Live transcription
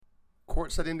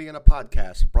Courtside Indiana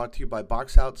podcast brought to you by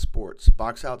Box Out Sports.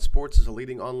 Box Out Sports is a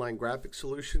leading online graphic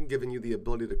solution giving you the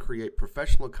ability to create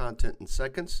professional content in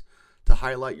seconds to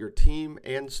highlight your team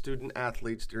and student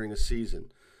athletes during a season.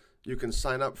 You can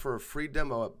sign up for a free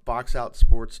demo at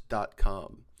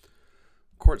boxoutsports.com.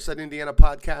 Courtside Indiana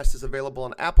podcast is available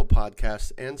on Apple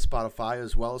Podcasts and Spotify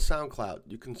as well as SoundCloud.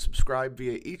 You can subscribe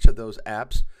via each of those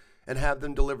apps and have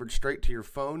them delivered straight to your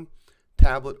phone,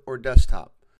 tablet, or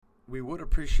desktop. We would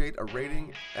appreciate a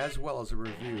rating as well as a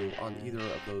review on either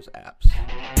of those apps.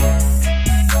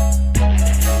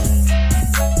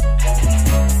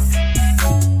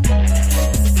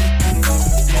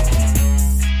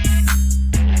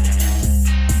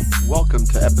 Welcome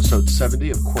to episode 70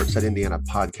 of Courtside Indiana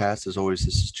podcast. As always,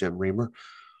 this is Jim Reamer.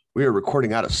 We are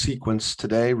recording out of sequence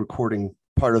today, recording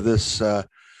part of this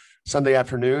Sunday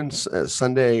afternoon,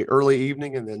 Sunday early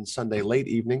evening, and then Sunday late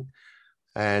evening.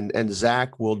 And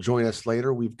Zach will join us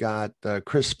later. We've got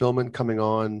Chris Spillman coming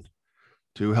on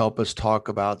to help us talk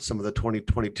about some of the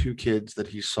 2022 kids that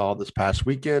he saw this past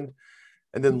weekend.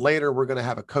 And then later, we're going to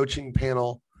have a coaching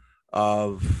panel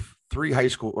of three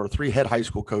head high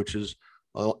school coaches,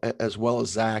 as well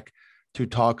as Zach, to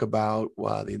talk about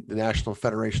the National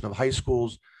Federation of High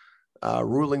Schools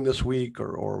ruling this week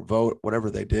or vote,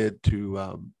 whatever they did,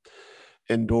 to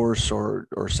endorse or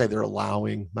say they're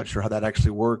allowing, not sure how that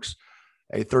actually works,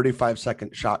 a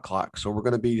 35-second shot clock. So we're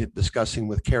going to be discussing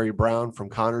with Kerry Brown from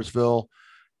Connorsville,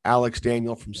 Alex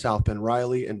Daniel from South Bend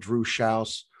Riley, and Drew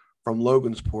Schaus from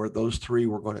Logansport. Those three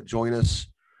were going to join us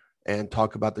and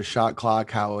talk about the shot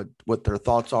clock, what their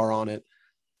thoughts are on it,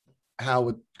 how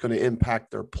it's going to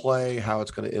impact their play, how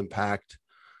it's going to impact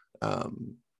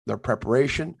their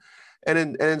preparation.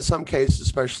 And in some cases,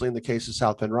 especially in the case of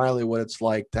South Bend Riley, what it's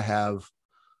like to have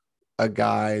a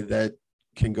guy that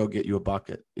can go get you a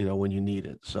bucket, when you need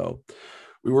it. So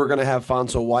we were going to have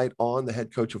Fonso White on, the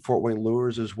head coach of Fort Wayne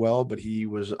Lures, as well, but he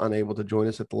was unable to join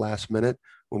us at the last minute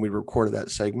when we recorded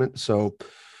that segment.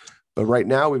 But right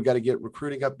now we've got to get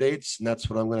recruiting updates, and that's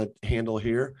what I'm going to handle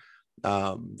here.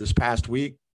 This past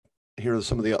week, here are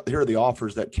the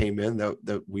offers that came in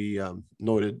that we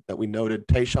noted.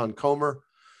 Tayshawn Comer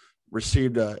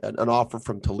received an offer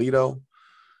from Toledo.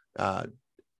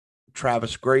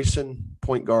 Travis Grayson,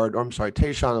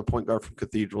 Tayshawn, a point guard from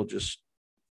Cathedral, just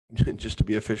to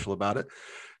be official about it.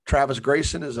 Travis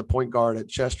Grayson is a point guard at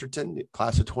Chesterton,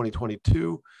 class of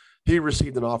 2022. He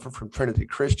received an offer from Trinity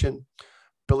Christian.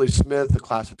 Billy Smith, the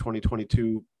class of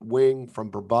 2022 wing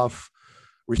from Brebeuf,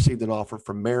 received an offer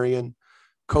from Marion.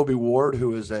 Kobe Ward,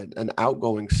 who is an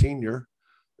outgoing senior,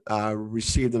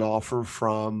 received an offer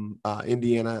from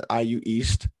Indiana IU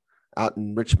East out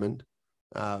in Richmond.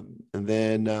 And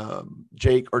then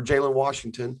Jalen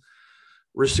Washington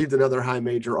received another high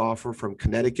major offer from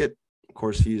Connecticut. Of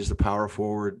course, he is the power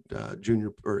forward,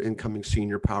 junior or incoming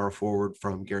senior power forward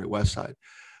from Gary Westside.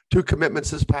 Two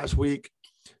commitments this past week.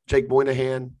 Jake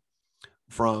Moynihan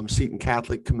from Seton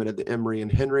Catholic committed to Emory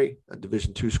and Henry, a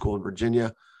Division II school in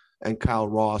Virginia, and Kyle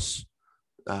Ross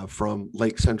from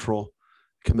Lake Central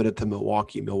committed to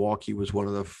Milwaukee. Milwaukee was one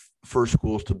of the first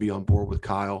schools to be on board with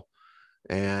Kyle.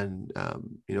 And,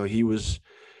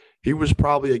 he was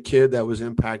probably a kid that was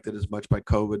impacted as much by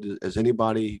COVID as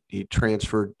anybody. He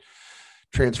transferred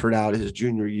out his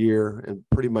junior year and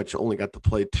pretty much only got to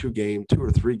play two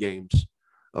or three games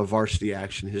of varsity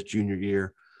action his junior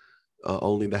year,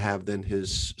 only to have then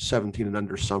his 17 and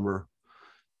under summer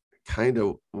kind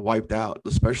of wiped out,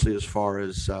 especially as far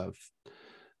as,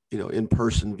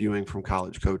 in-person viewing from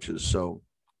college coaches. So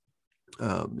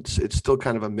it's still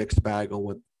kind of a mixed bag on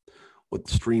what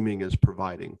streaming is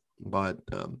providing. But,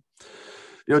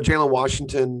 Jalen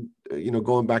Washington,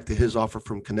 going back to his offer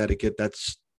from Connecticut,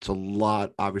 it's a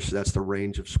lot. Obviously, that's the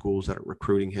range of schools that are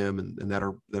recruiting him and that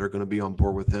are going to be on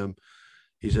board with him.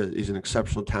 He's an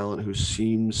exceptional talent who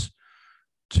seems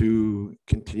to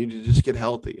continue to just get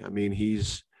healthy. I mean,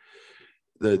 he's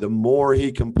the more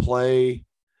he can play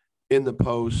in the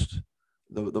post,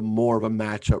 the more of a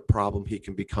matchup problem he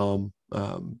can become.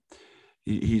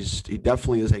 He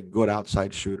definitely is a good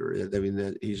outside shooter. I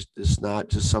mean, he's just not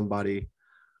just somebody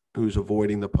who's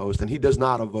avoiding the post, and he does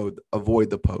not avoid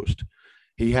the post.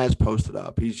 He has posted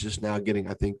up. He's just now getting,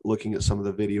 I think, looking at some of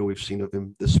the video we've seen of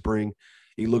him this spring,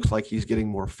 he looks like he's getting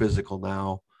more physical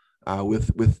now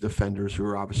with defenders who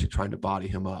are obviously trying to body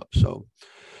him up. So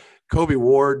Kobe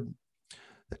Ward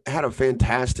had a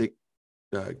fantastic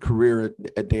career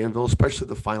at Danville, especially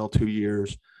the final 2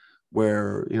 years,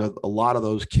 where, a lot of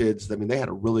those kids, I mean, they had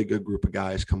a really good group of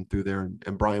guys come through there,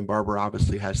 and Brian Barber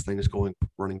obviously has things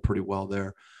running pretty well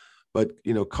there. But,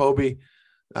 Kobe,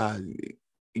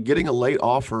 getting a late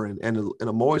offer, and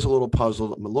I'm always a little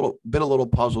puzzled. Been a little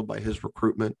puzzled by his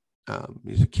recruitment.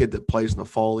 He's a kid that plays in the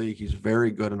fall league. He's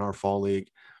very good in our fall league,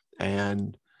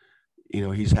 and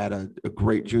he's had a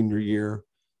great junior year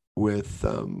with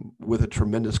a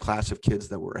tremendous class of kids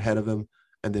that were ahead of him.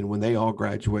 And then when they all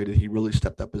graduated, he really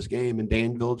stepped up his game, and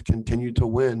Danville continued to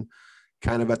win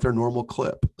kind of at their normal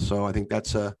clip. So I think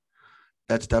that's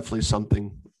definitely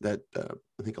something that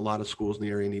I think a lot of schools in the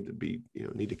area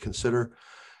need to consider.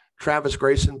 Travis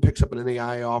Grayson picks up an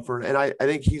NAIA offer, and I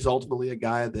think he's ultimately a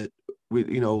guy that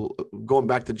going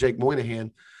back to Jake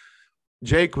Moynihan.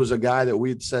 Jake was a guy that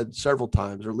we'd said several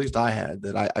times, or at least I had,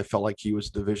 that I felt like he was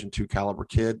a Division II caliber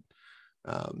kid.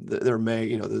 There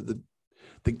may,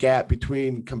 the gap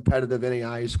between competitive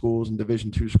NAIA schools and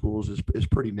Division II schools is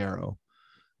pretty narrow.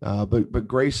 But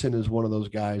Grayson is one of those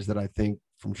guys that I think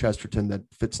from Chesterton that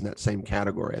fits in that same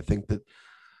category. I think that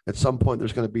at some point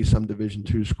there's going to be some Division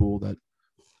II school that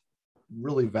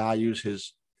really values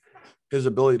his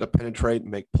ability to penetrate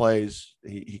and make plays.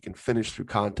 He can finish through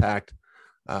contact.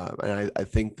 And I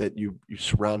think that you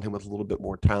surround him with a little bit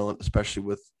more talent, especially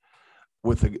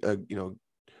with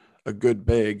a good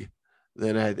big,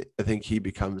 then I think he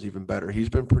becomes even better. He's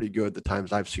been pretty good the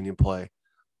times I've seen him play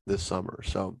this summer.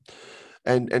 So,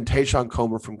 and Tayshawn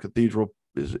Comer from Cathedral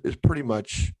is pretty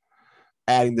much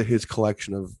adding to his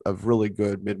collection of really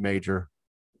good mid-major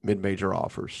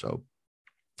offers. So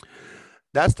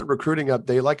that's the recruiting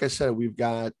update. Like I said, we've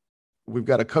got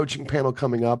a coaching panel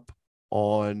coming up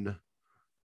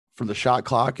for the shot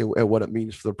clock and what it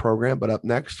means for the program. But up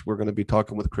next, we're going to be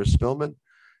talking with Chris Spillman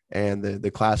and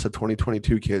the class of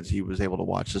 2022 kids he was able to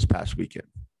watch this past weekend.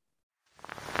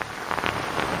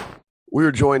 We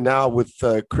are joined now with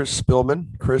Chris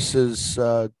Spillman. Chris has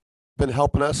been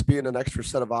helping us being an extra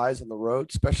set of eyes on the road,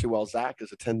 especially while Zach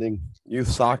is attending youth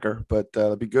soccer. But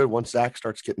it'll be good once Zach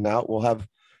starts getting out. We'll have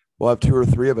 2 or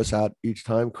 3 of us out each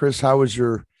time. Chris, how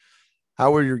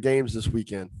were your games this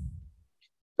weekend?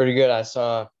 Pretty good. I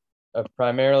saw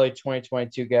primarily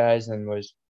 2022 guys and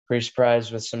was pretty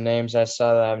surprised with some names I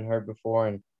saw that I haven't heard before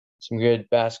and some good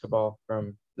basketball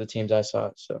from the teams I saw.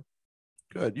 So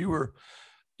good. You were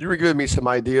giving me some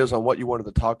ideas on what you wanted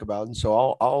to talk about, and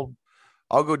so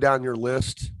I'll go down your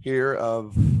list here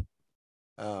of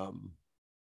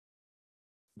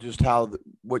just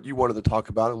what you wanted to talk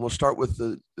about, and we'll start with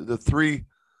the 3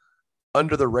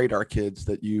 under the radar kids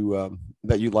that you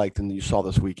liked and you saw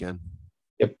this weekend.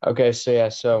 Yep. Okay.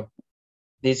 So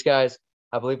these guys,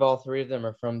 I believe all 3 of them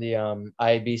are from the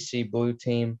IABC Blue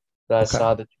team that I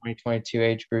saw, the 2022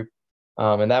 age group.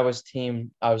 And that was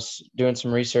team. I was doing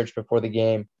some research before the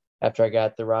game after I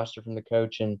got the roster from the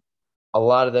coach, and a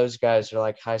lot of those guys are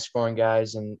like high scoring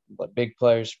guys and big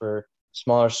players for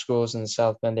smaller schools in the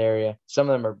South Bend area. Some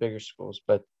of them are bigger schools,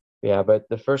 but yeah. But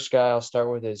the first guy I'll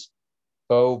start with is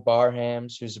Bo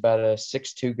Barhams, who's about a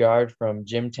 6'2" guard from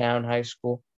Jimtown High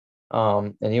School.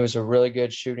 And he was a really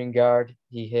good shooting guard.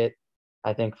 He hit,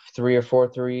 I think, 3 or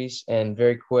 4 threes and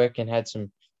very quick and had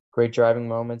some great driving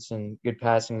moments and good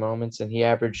passing moments. And he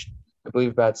averaged, I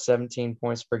believe, about 17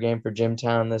 points per game for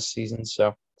Jimtown this season.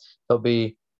 So he'll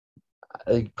be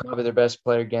probably their best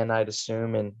player again, I'd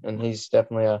assume. And he's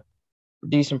definitely a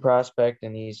decent prospect,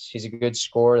 and he's a good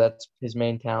scorer. That's his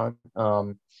main talent.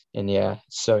 And yeah,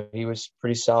 so he was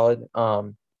pretty solid.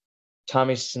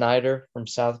 Tommy Snyder from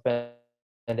South Bend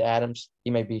Adams,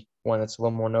 he may be one that's a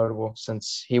little more notable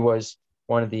since he was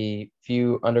one of the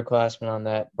few underclassmen on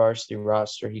that varsity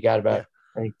roster. He got about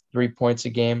I think 3 points a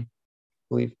game, I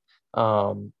believe.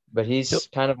 But he's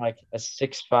kind of like a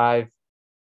 6'5"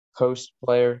 post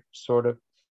player, sort of.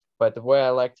 But the way I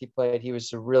liked he played, he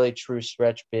was a really true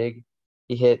stretch big.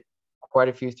 He hit quite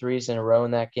a few threes in a row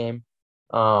in that game,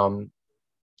 and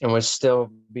was still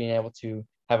being able to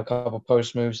have a couple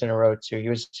post moves in a row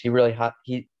too. He really hot.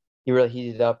 He really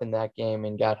heated up in that game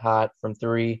and got hot from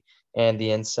 3 and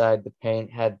the inside the paint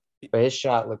but his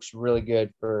shot looks really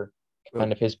good for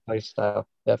kind of his play style.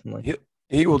 Definitely.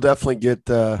 He will definitely get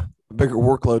a bigger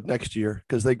workload next year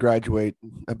because they graduate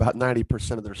about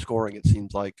 90% of their scoring, it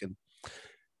seems like. And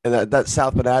that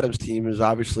South Bend Adams team is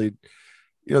obviously,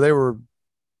 they were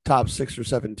top 6 or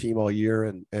 7 team all year,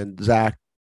 and Zach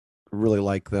really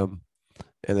liked them.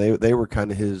 And they were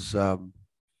kind of his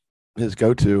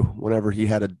go-to whenever he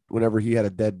had a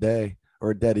dead day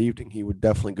or a dead evening. He would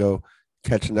definitely go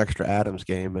catch an extra Adams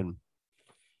game, and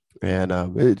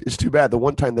it's too bad. The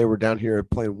one time they were down here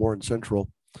playing Warren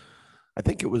Central, I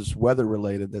think it was weather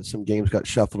related that some games got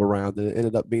shuffled around, and it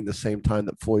ended up being the same time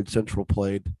that Floyd Central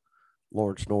played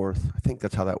Lawrence North. I think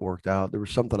that's how that worked out. There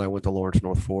was something I went to Lawrence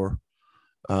North for.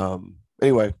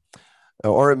 Anyway,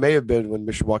 or it may have been when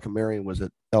Mishawaka Marion was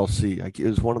at LC. Like, it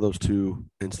was one of those two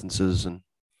instances, and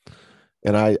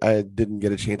I didn't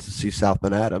get a chance to see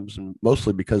Southman Adams, and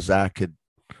mostly because Zach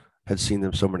had seen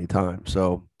them so many times.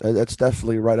 So that's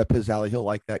definitely right up his alley. He'll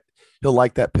like that. He'll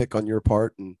like that pick on your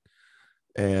part, and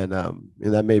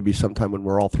that may be sometime when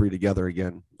we're all three together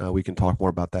again. We can talk more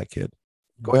about that kid.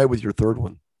 Go ahead with your third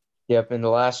one. Yep, and the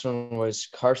last one was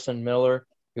Carson Miller,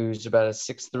 who's about a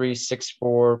 6'3",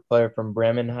 6'4" player from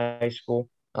Bremen High School.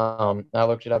 I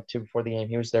looked it up too before the game.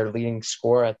 He was their leading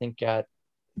scorer, I think, at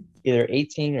either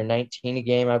 18 or 19 a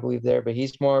game, I believe there. But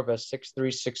he's more of a 6'3",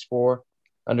 6'4",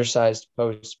 undersized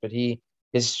post. But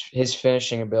his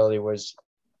finishing ability was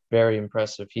very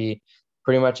impressive. He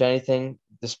pretty much anything,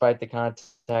 despite the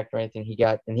contact or anything, he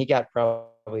got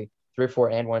probably 3 or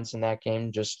 4 and ones in that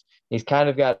game. Just he's kind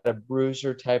of got a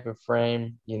bruiser type of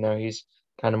frame. He's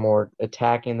kind of more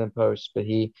attacking the post, but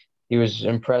he was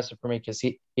impressive for me because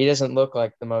he doesn't look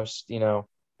like the most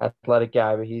athletic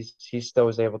guy, but he still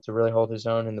was able to really hold his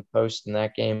own in the post in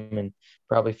that game and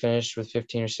probably finished with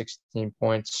 15 or 16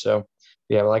 points. So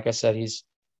yeah, like I said, he's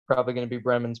probably going to be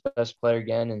Bremen's best player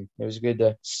again, and it was good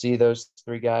to see those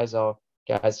three guys, all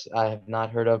guys I have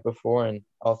not heard of before, and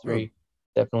all Oh, three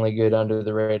definitely good under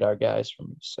the radar guys for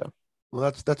me. So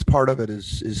well, that's part of it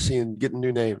is getting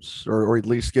new names, or at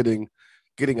least getting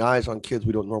eyes on kids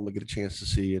we don't normally get a chance to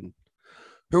see. And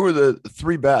who were the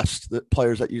three best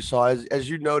players that you saw, as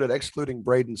you noted, excluding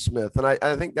Braden Smith? And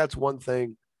I think that's one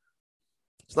thing.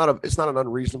 It's not an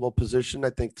unreasonable position.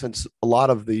 I think since a lot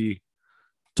of the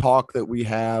talk that we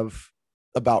have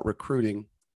about recruiting,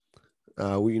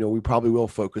 we probably will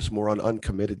focus more on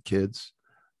uncommitted kids.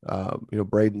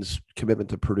 Braden's commitment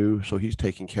to Purdue, so he's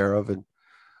taken care of, and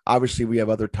obviously we have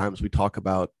other times we talk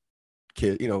about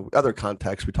other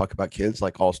contexts we talk about kids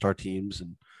like all-star teams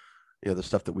and the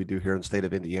stuff that we do here in the state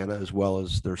of Indiana, as well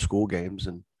as their school games,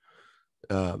 and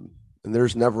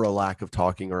there's never a lack of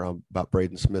talking around about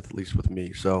Braden Smith, at least with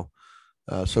me. So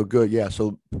good. Yeah.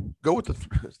 So go with the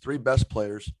three best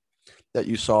players that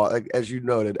you saw, as you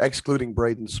noted, excluding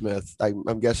Braden Smith.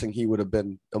 I'm guessing he would have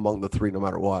been among the three no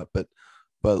matter what. But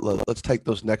let's take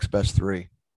those next best three.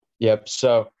 yep.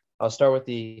 So I'll start with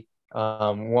the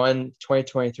one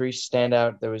 2023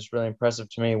 standout that was really impressive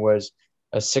to me was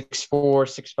a 6'4",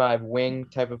 6'5" wing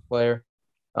type of player.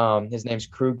 His name's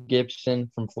Crew Gibson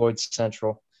from Floyd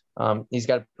Central. He's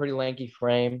got a pretty lanky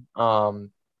frame.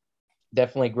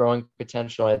 Definitely growing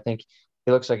potential. I think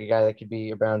he looks like a guy that could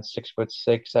be around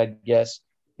 6'6", I'd guess.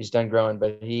 He's done growing,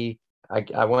 but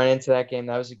I went into that game.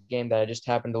 That was a game that I just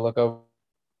happened to look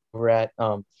over at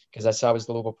because I saw it was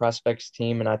the Louisville Prospects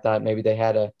team, and I thought maybe they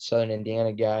had a Southern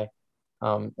Indiana guy.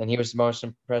 And he was the most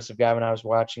impressive guy when I was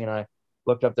watching, and I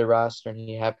looked up their roster, and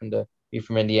he happened to be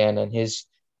from Indiana. And his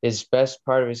best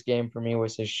part of his game for me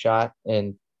was his shot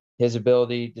and his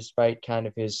ability, despite kind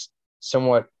of his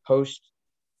somewhat post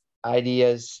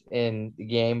ideas in the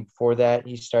game before that.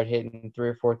 He started hitting 3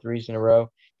 or 4 threes in a row.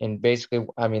 And basically,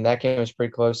 I mean, that game was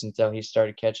pretty close until he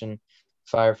started catching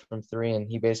fire from three, and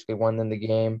he basically won them the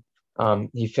game.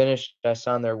 He finished, I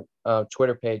saw on their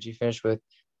Twitter page, he finished with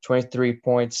 23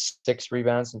 points, 6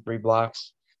 rebounds, and 3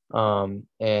 blocks.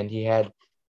 And he had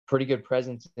pretty good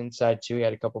presence inside too. He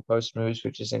had a couple post moves,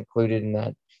 which is included in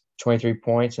that 23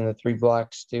 points and the 3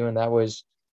 blocks too. And that was,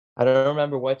 I don't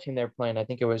remember what team they're playing. I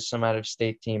think it was some out of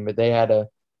state team, but they had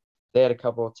a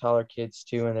couple of taller kids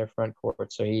too in their front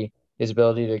court. So his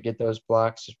ability to get those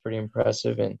blocks is pretty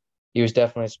impressive, and he was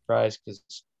definitely surprised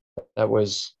because that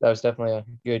was definitely a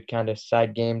good kind of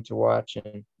side game to watch,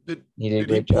 and Did he did a did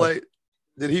he great job. play?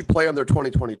 Did he play on their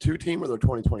 2022 team or their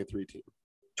 2023 team?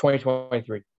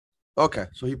 2023. Okay,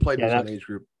 so he played in Yeah, his own that's age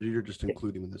group. You're just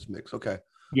including him in this mix. Okay.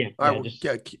 yeah, All right. yeah, Well, just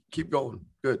yeah. Keep going.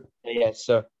 Good. yeah.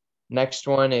 So next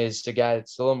one is the guy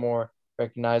that's a little more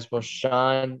recognizable,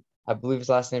 Sean. I believe his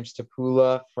last name's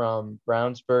Tapula from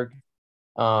Brownsburg.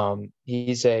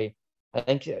 He's I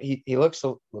think he looks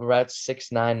about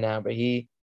 6'9" now, but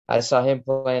I saw him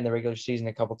play in the regular season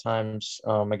a couple times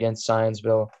against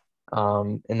Zionsville,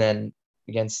 and then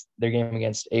against their game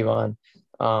against Avon,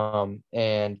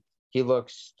 and he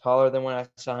looks taller than when I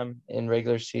saw him in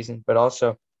regular season. But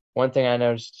also one thing I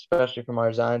noticed, especially from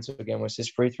our Zionsville game, was his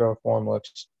free throw form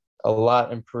looks a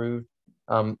lot improved.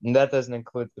 And that doesn't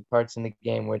include the parts in the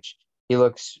game which he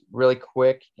looks really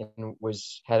quick and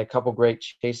had a couple great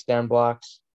chase down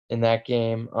blocks in that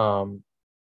game.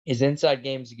 His inside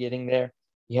game's getting there.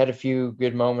 He had a few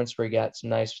good moments where he got some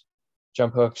nice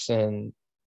jump hooks and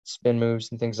spin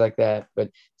moves and things like that, but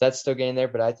that's still getting there.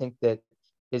 But I think that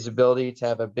his ability to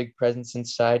have a big presence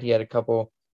inside, he had a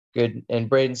couple good, and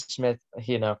Braden Smith,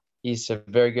 he's a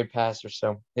very good passer.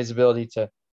 So his ability to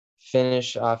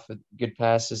finish off of good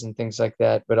passes and things like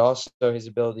that, but also his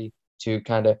ability to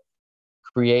kind of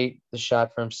create the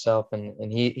shot for himself.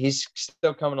 And he's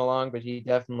still coming along, but he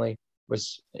definitely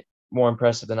was more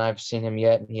impressive than I've seen him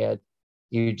yet. And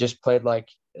he just played like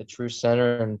a true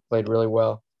center and played really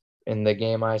well in the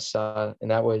game I saw.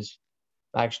 And that was,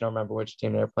 I actually don't remember which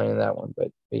team they were playing in that one, but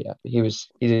yeah, he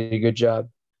did a good job.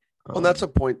 Well, and that's a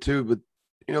point too, but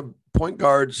point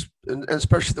guards, and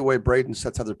especially the way Braden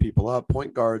sets other people up,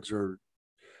 point guards are,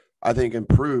 I think,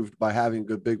 improved by having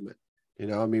good big men.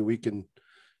 I mean, we can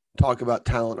talk about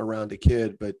talent around a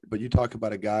kid, but you talk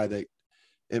about a guy that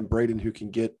in Braden who can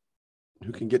get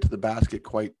to the basket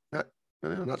quite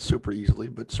not super easily,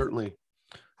 but certainly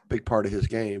a big part of his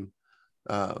game.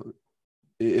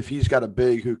 If he's got a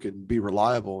big who can be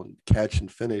reliable and catch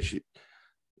and finish,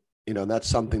 and that's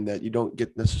something that you don't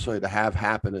get necessarily to have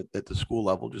happen at the school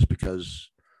level, just because,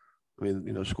 I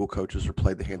mean, school coaches are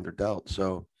played the hand they're dealt.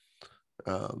 So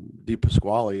Di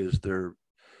Pasquale is their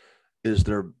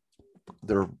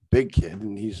big kid,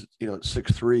 and he's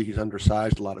 6'3", he's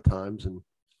undersized a lot of times, and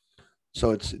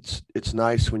so it's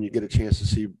nice when you get a chance to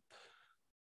see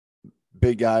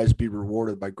big guys be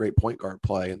rewarded by great point guard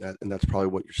play, and that's probably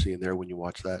what you're seeing there when you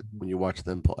watch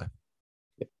them play.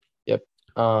 Yep.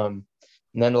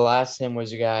 And then the last him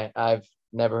was a guy I've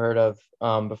never heard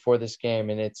of before this game,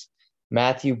 and it's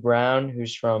Matthew Brown,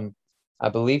 who's I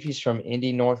believe he's from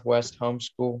Indy Northwest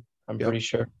Homeschool. I'm pretty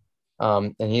sure.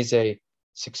 And he's a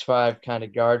 6'5" kind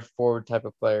of guard forward type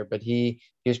of player, but he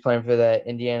was playing for that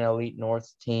Indiana Elite North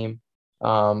team.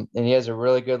 And he has a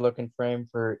really good looking frame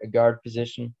for a guard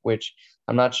position, which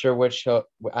I'm not sure which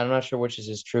is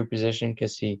his true position,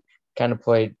 because he kind of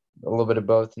played a little bit of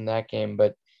both in that game,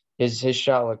 but his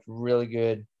shot looked really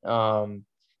good.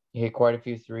 He hit quite a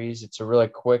few threes. It's a really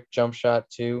quick jump shot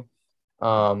too.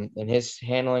 And his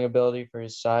handling ability for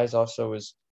his size also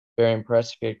was very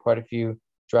impressive. He had quite a few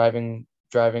driving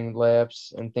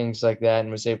layups and things like that, and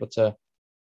was able to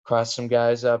cross some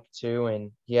guys up too.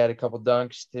 And he had a couple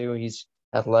dunks too. He's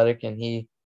athletic, and he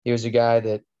was a guy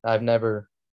that I've never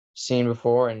seen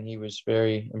before, and he was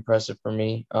very impressive for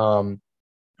me. A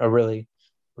really,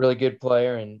 really good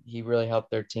player, and he really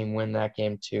helped their team win that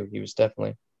game too. He was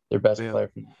definitely their best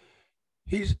player.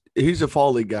 He's a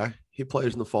fall league guy. He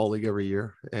plays in the fall league every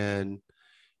year, and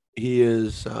he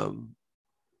is. I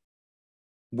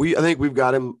think we've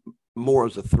got him more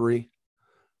as a 3.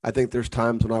 I think there's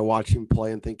times when I watch him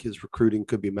play and think his recruiting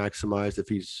could be maximized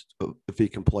if he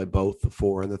can play both the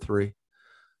 4 and the 3.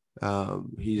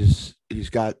 He's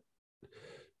got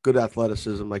good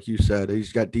athleticism, like you said.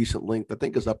 He's got decent length. I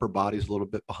think his upper body's a little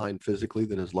bit behind physically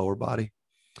than his lower body.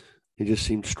 He just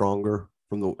seems stronger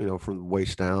from the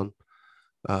waist down.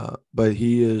 But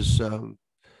he is,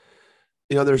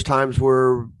 there's times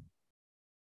where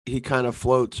he kind of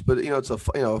floats, but it's a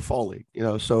fall league,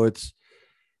 so it's,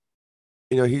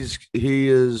 he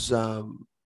is, I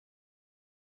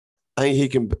think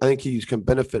he can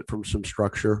benefit from some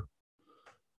structure,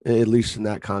 at least in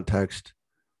that context.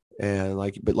 And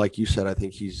like you said, I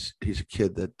think he's a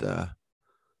kid that,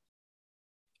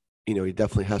 he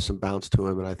definitely has some bounce to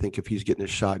him. And I think if he's getting his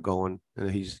shot going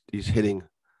and he's hitting,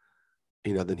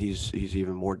 then he's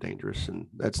even more dangerous. And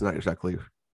that's not exactly,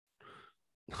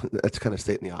 that's kind of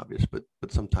stating the obvious, but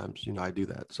sometimes, I do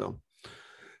that. So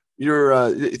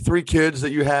your 3 kids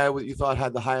that you had, what you thought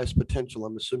had the highest potential,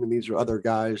 I'm assuming these are other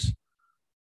guys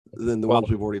than the ones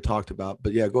we've already talked about,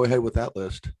 but yeah, go ahead with that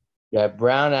list. Yeah,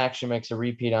 Brown actually makes a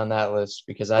repeat on that list,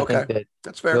 because I think that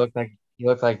that's fair. He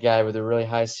looked like a guy with a really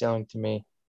high ceiling to me.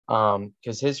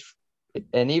 Because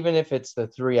and even if it's the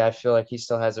 3, I feel like he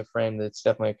still has a frame that's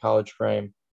definitely a college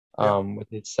frame,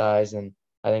 with its size. And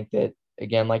I think that,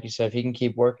 again, like you said, if he can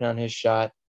keep working on his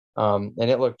shot, and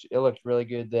it looked really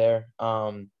good there.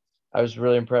 I was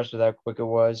really impressed with how quick it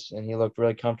was, and he looked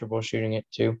really comfortable shooting it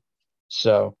too.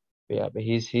 So but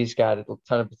he's got a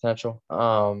ton of potential.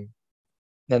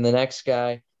 Then the next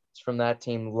guy is from that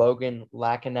team, Logan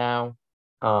Lacanau,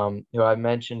 who I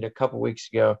mentioned a couple weeks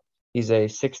ago. He's a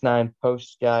 6'9"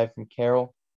 post guy from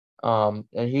Carroll, and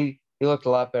he looked a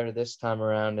lot better this time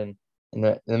around. And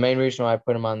the main reason why I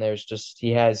put him on there is just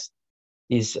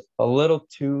he's a little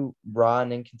too raw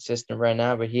and inconsistent right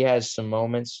now, but he has some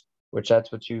moments, which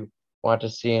that's what you want to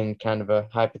see in kind of a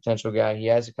high potential guy. He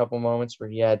has a couple moments where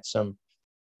he had some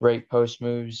great post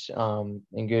moves,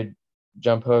 and good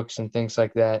jump hooks and things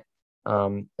like that.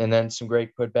 And then some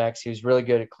great putbacks. He was really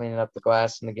good at cleaning up the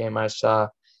glass in the game I saw,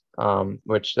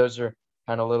 which those are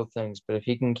kind of little things. But if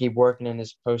he can keep working in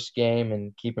his post game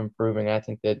and keep improving, I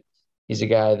think that he's a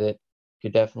guy that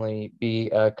could definitely be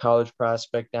a college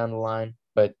prospect down the line.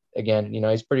 But again,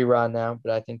 he's pretty raw now,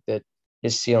 but I think that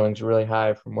his ceiling's really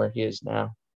high from where he is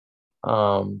now.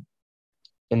 Um,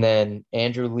 and then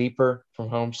Andrew Leeper from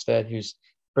Homestead, who's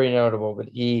pretty notable, but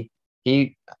he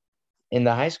in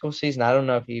the high school season, I don't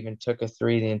know if he even took a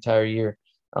three the entire year.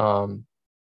 Um,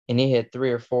 and he hit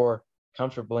three or four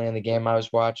comfortably in the game I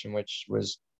was watching, which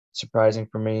was surprising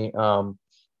for me.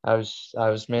 I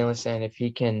was mainly saying if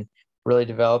he can really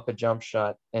develop a jump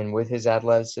shot, and with his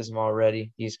athleticism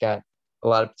already, he's got a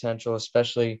lot of potential,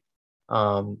 especially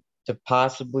to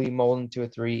possibly mold into a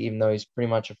three, even though he's pretty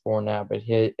much a four now. But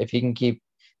if he can keep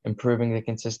improving the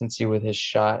consistency with his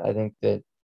shot, I think that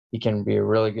he can be a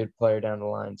really good player down the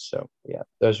line. So yeah,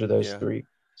 those are those Yeah. three.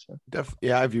 So.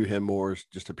 Yeah, I view him more as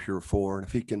just a pure four. And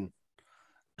if he can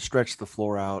stretch the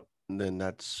floor out, then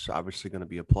that's obviously going to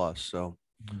be a plus. So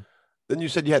then you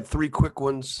said you had three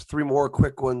more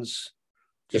quick ones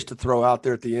just to throw out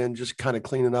there at the end, just kind of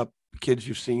cleaning up kids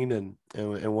you've seen and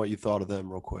what you thought of them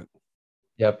real quick.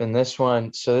 Yep. And this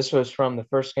one, so this was from the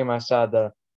first game I saw,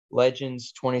 the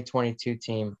Legends 2022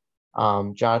 team.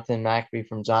 Jonathan McAbee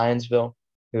from Zionsville,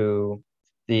 who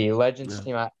the Legends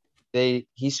team,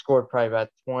 he scored probably about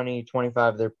 20,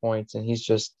 25 of their points. And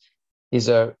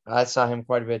I saw him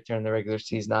quite a bit during the regular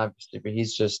season, obviously, but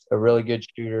he's just a really good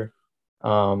shooter.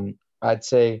 I'd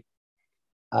say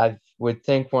I would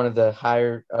think one of the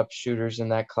higher up shooters in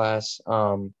that class.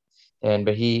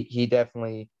 But he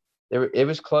definitely it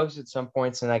was close at some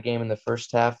points in that game in the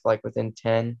first half, like within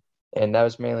 10. And that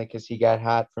was mainly because he got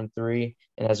hot from three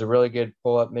and has a really good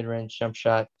pull up mid range jump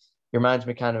shot. He reminds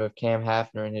me kind of Cam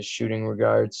Hafner in his shooting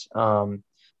regards. A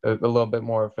little bit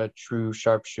more of a true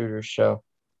sharpshooter show.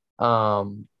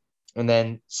 And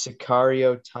then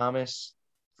Sicario Thomas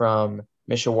from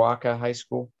Mishawaka High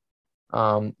School.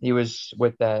 He was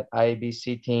with that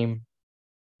IABC team.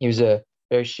 He was a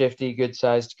very shifty,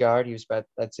 good-sized guard. He was about,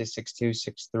 I'd say, 6'2",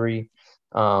 6'3".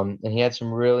 And he had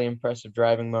some really impressive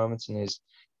driving moments, and his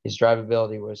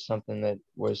drivability was something that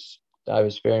I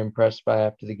was very impressed by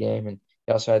after the game. And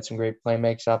he also had some great play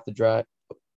makes off the drive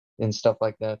and stuff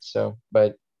like that.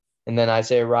 And then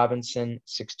Isaiah Robinson,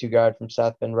 6'2" guard from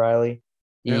South Bend Riley.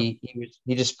 He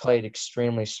just played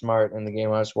extremely smart in the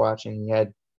game I was watching.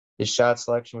 His shot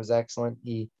selection was excellent.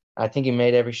 I think he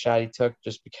made every shot he took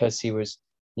just because he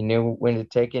knew when to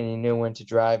take it and he knew when to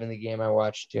drive in the game I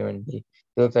watched too. And he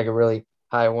looked like a really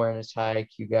high awareness, high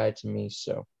IQ guy to me.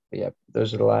 So yeah,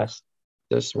 those were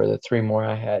the three more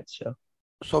I had. So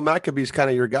McAbee's kind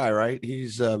of your guy, right?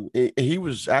 He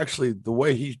was actually the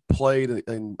way he played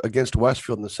against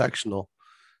Westfield in the sectional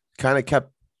kind of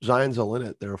kept Zionsville in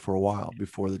it there for a while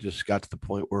before they just got to the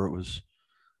point where it was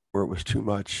too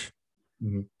much,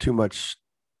 too much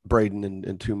Braden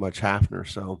and too much Hafner.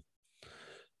 So,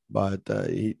 but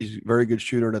he's a very good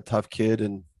shooter and a tough kid.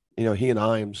 And, he and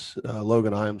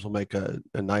Logan Imes will make a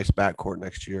nice backcourt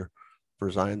next year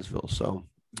for Zionsville. So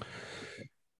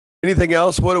anything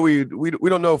else? What do we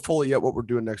don't know fully yet what we're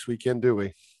doing next weekend, do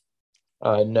we?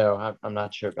 No, I'm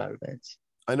not sure about events.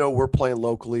 I know we're playing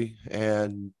locally,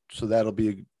 and so there'll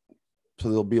be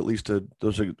at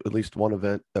least one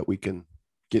event that we can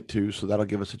get to. So that'll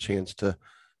give us a chance to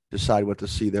decide what to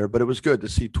see there. But it was good to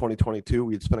see 2022.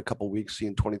 We had spent a couple of weeks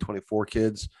seeing 2024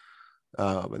 kids.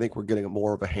 I think we're getting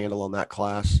more of a handle on that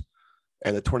class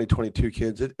and the 2022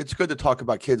 kids. It's good to talk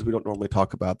about kids we don't normally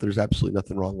talk about. There's absolutely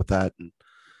nothing wrong with that.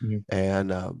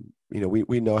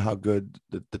 We know how good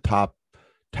the top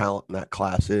talent in that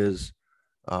class is.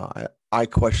 I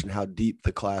question how deep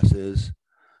the class is,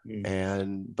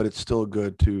 but it's still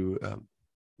good to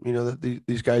that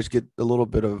these guys get a little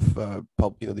bit of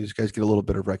these guys get a little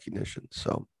bit of recognition.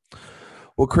 So,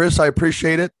 well, Chris, I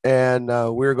appreciate it, and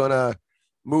we're gonna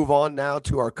move on now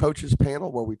to our coaches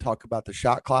panel where we talk about the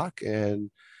shot clock,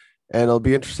 and it'll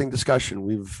be an interesting discussion.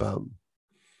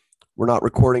 We're not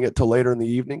recording it till later in the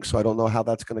evening, so I don't know how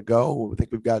that's going to go. I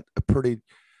think we've got a pretty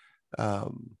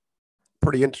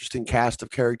interesting cast of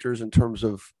characters in terms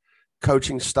of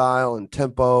coaching style and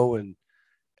tempo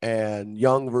and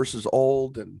young versus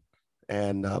old,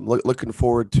 and looking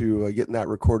forward to getting that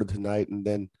recorded tonight. And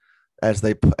then as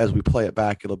we play it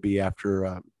back, it'll be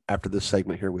after this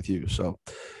segment here with you. So,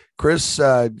 Chris,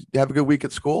 have a good week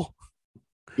at school.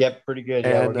 Yep, pretty good.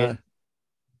 And we're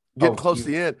getting close to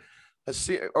the end.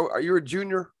 Are you a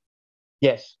junior?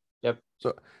 Yes. Yep.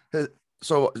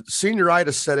 So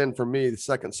senioritis set in for me the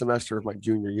second semester of my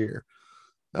junior year.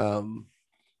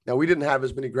 Now we didn't have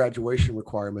as many graduation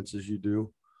requirements as you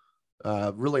do.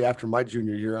 Really, after my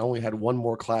junior year, I only had one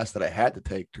more class that I had to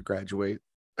take to graduate.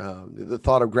 The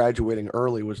thought of graduating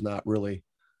early was not really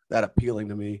that appealing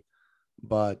to me,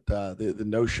 but the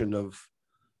notion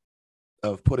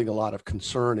of putting a lot of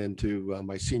concern into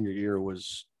my senior year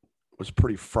was was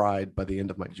pretty fried by the end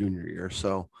of my junior year.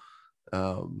 So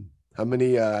how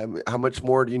much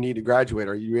more do you need to graduate?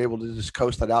 Are you able to just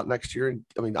coast that out next year? And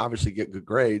I mean, obviously get good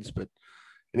grades, but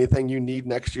anything you need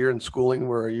next year in schooling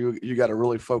where you got to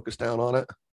really focus down on it?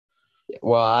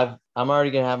 Well, I'm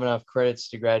already gonna have enough credits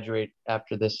to graduate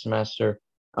after this semester.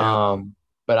 Yeah.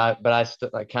 But I still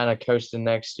like kind of coasting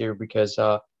next year because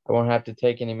I won't have to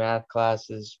take any math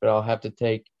classes, but I'll have to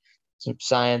take some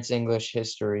science, English,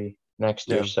 history next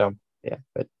year. Yeah. So yeah,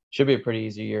 but should be a pretty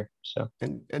easy year. So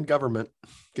And government,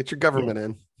 get your yeah, government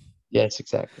in. yes,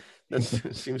 exactly. That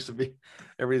seems to be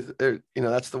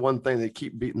that's the one thing they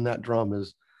keep beating that drum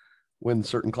is when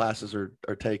certain classes are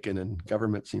taken, and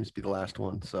government seems to be the last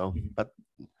one. So, but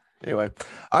anyway,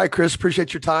 all right, Chris,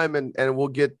 appreciate your time, and we'll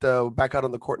get back out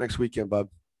on the court next weekend, bud.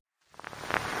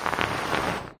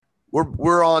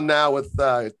 We're on now with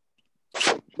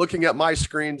looking at my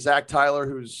screen, Zach Tyler,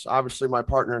 who's obviously my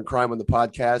partner in crime on the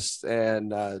podcast,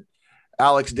 and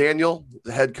Alex Daniel,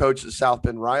 the head coach at South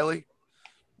Bend Riley.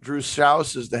 Drew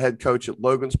Schaus is the head coach at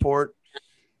Logansport.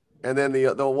 And then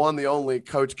the one, the only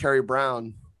Coach Kerry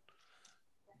Brown,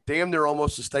 damn near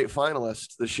almost a state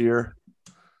finalist this year.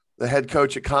 The head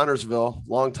coach at Connorsville,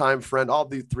 longtime friend. All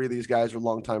three of these guys are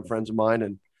longtime friends of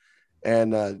mine.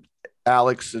 And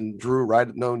Alex and Drew, right,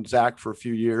 known Zach for a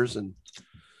few years.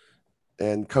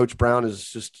 And Coach Brown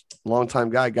is just a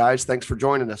longtime guy. Guys, thanks for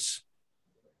joining us.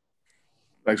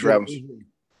 Thanks for having us.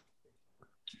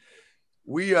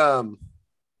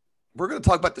 We're going to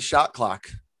talk about the shot clock.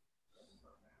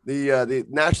 The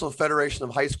National Federation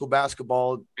of High School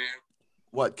Basketball,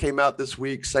 came out this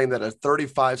week saying that a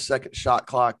 35-second shot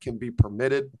clock can be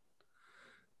permitted.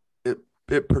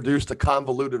 It produced a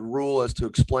convoluted rule as to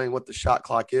explain what the shot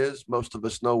clock is. Most of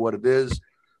us know what it is.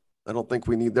 I don't think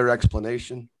we need their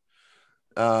explanation.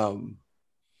 But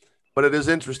it is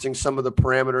interesting. Some of the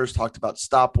parameters talked about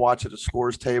stopwatch at a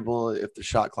scores table if the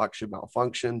shot clock should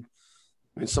malfunction.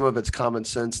 I mean, some of it's common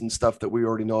sense and stuff that we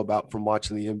already know about from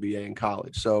watching the NBA in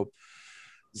college. So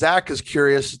Zach is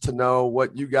curious to know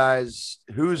what you guys,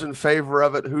 who's in favor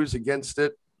of it, who's against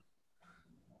it.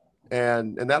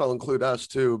 And that'll include us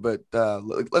too. But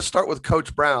let's start with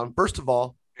Coach Brown. First of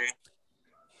all,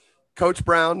 Coach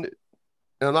Brown,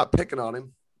 and I'm not picking on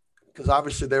him because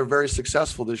obviously they're very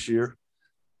successful this year.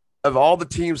 Of all the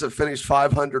teams that finished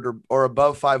 500 or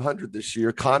above 500 this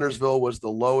year, Connorsville was the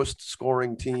lowest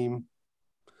scoring team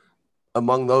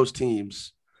among those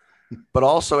teams, but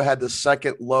also had the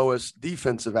second lowest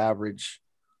defensive average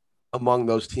among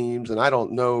those teams. And I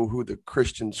don't know who the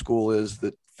Christian school is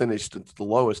that finished at the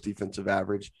lowest defensive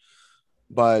average,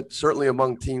 but certainly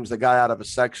among teams that got out of a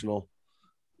sectional,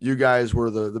 you guys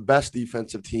were the best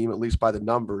defensive team, at least by the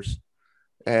numbers.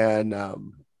 And, a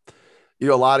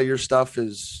lot of your stuff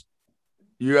is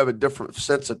you have a different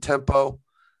sense of tempo.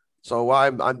 So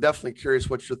I'm definitely curious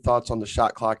what your thoughts on the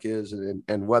shot clock is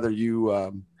and whether you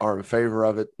are in favor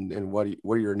of it and what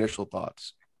are your initial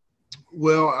thoughts?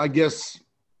 Well, I guess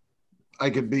I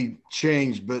could be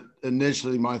changed, but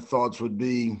initially my thoughts would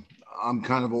be I'm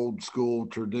kind of old school,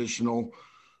 traditional,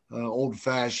 old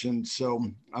fashioned. So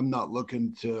I'm not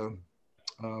looking to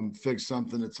fix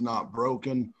something that's not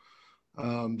broken.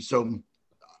 So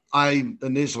I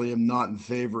initially am not in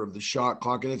favor of the shot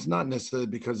clock, and it's not necessarily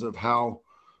because of how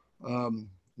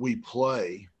we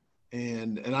play.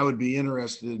 And I would be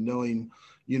interested in knowing,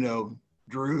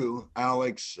 Drew,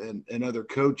 Alex, and other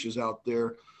coaches out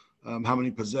there, how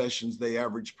many possessions they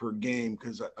average per game,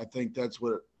 because I think that's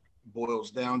what it boils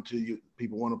down to.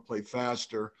 People want to play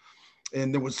faster.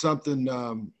 And there was something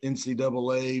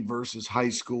NCAA versus high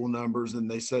school numbers,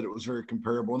 and they said it was very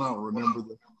comparable. And I don't remember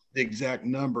the exact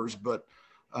numbers, but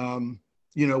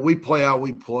we play how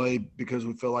we play because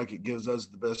we feel like it gives us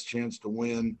the best chance to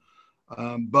win.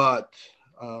 But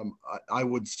I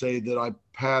would say that I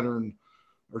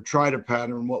try to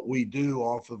pattern what we do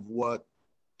off of what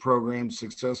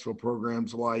successful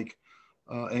programs like,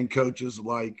 and coaches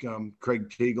like Craig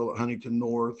Teagle at Huntington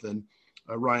North and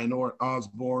Ryan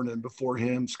Osborne, and before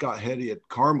him, Scott Hetty at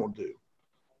Carmel do.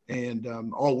 And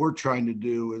all we're trying to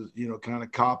do is, kind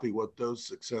of copy what those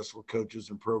successful coaches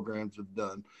and programs have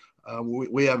done.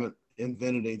 We haven't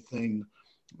invented anything.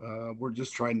 We're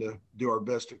just trying to do our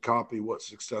best to copy what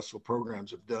successful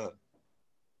programs have done.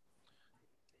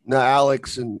 Now,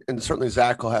 Alex and certainly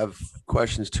Zach will have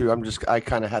questions too. I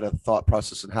kind of had a thought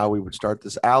process on how we would start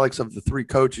this. Alex, of the three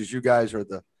coaches, you guys are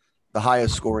the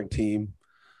highest scoring team.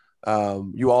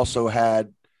 You also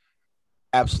had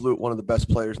one of the best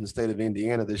players in the state of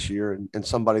Indiana this year, and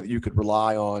somebody that you could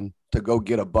rely on to go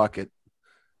get a bucket.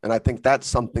 And I think that's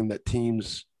something that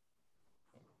teams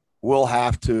will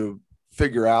have to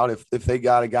figure out if they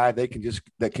got a guy that can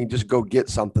just go get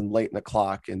something late in the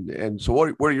clock. And so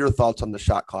what are your thoughts on the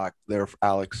shot clock there,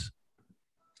 Alex?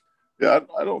 Yeah,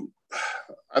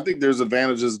 I think there's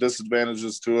advantages,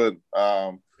 disadvantages to it.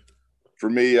 For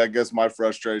me, I guess my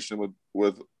frustration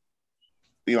with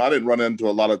I didn't run into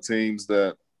a lot of teams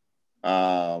that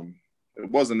it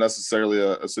wasn't necessarily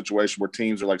a situation where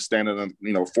teams are like standing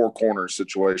in, four corner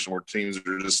situation where teams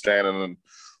are just standing and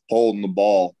holding the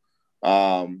ball.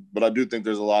 But I do think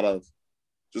there's a lot of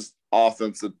just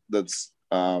offense that's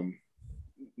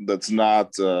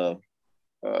not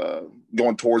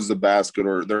going towards the basket,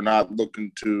 or they're not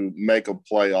looking to make a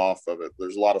play off of it.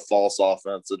 There's a lot of false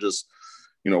offense that just,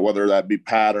 whether that be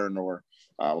pattern or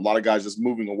a lot of guys just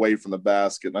moving away from the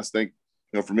basket. And I think,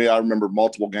 for me, I remember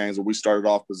multiple games where we started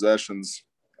off possessions,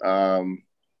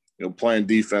 playing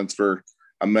defense for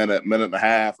a minute and a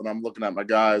half, and I'm looking at my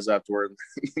guys afterward,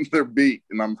 they're beat,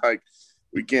 and I'm like,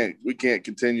 we can't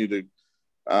continue to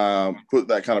put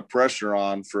that kind of pressure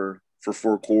on for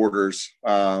 4 quarters.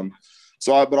 But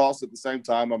also at the same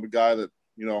time, I'm a guy that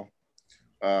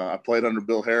I played under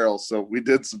Bill Harrell, so we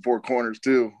did some 4 corners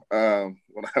too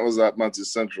when I was at Muncie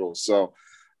Central. So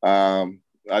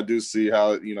I do see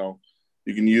how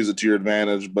you can use it to your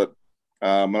advantage, but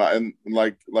and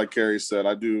like Kerry said,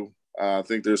 I do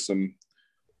think there's some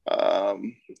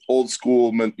old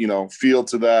school feel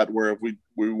to that, where if we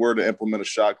were to implement a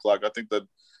shot clock, I think that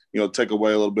take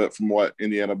away a little bit from what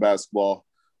Indiana basketball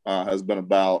has been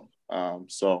about.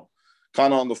 So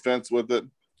kind of on the fence with it.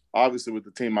 Obviously, with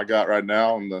the team I got right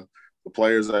now and the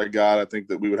players I got, I think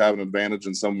that we would have an advantage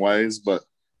in some ways, but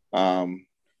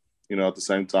at the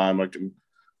same time, I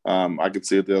could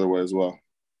see it the other way as well.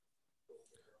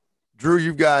 Drew,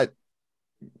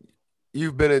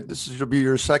 this will be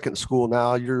your second school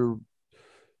now. You're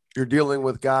dealing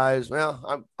with guys.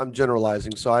 Well, I'm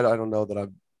generalizing, so I don't know that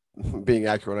I'm being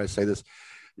accurate when I say this.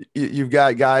 You've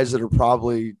got guys that are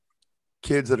probably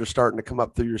kids that are starting to come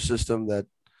up through your system that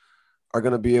are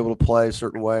going to be able to play a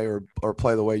certain way or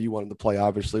play the way you want them to play.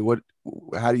 Obviously,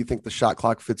 how do you think the shot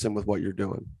clock fits in with what you're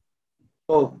doing?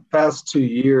 Well, past 2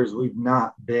 years, we've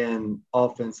not been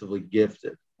offensively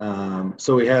gifted.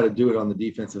 So we had to do it on the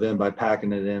defensive end by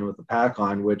packing it in with the pack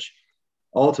line, which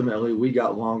ultimately we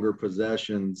got longer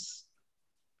possessions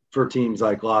for teams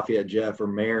like Lafayette Jeff or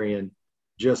Marion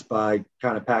just by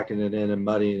kind of packing it in and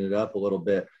muddying it up a little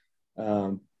bit.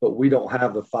 But we don't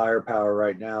have the firepower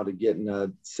right now to get in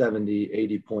a 70,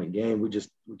 80-point game. We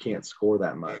can't score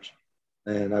that much.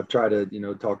 And I've tried to,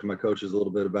 talk to my coaches a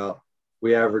little bit about,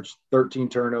 we averaged 13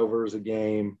 turnovers a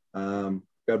game, got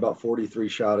about 43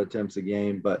 shot attempts a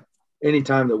game. But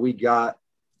anytime that we got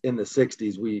in the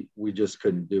 60s, we just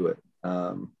couldn't do it.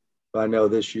 But I know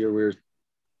this year we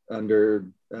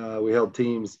held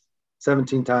teams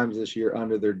 17 times this year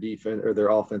under their defense or their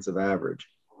offensive average,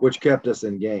 which kept us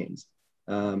in games.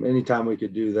 Anytime we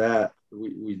could do that,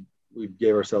 we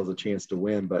gave ourselves a chance to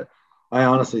win. But I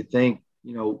honestly think,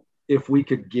 if we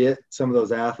could get some of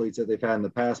those athletes that they've had in the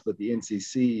past, but the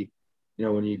NCC,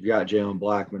 when you've got Jalen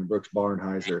Blackman, Brooks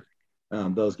Barnheiser,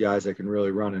 those guys that can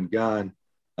really run and gun,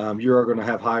 you're going to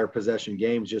have higher possession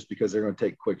games just because they're going to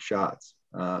take quick shots.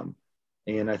 And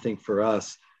I think for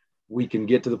us, we can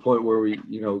get to the point where we,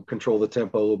 control the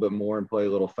tempo a little bit more and play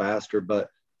a little faster. But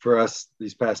for us,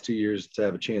 these past 2 years to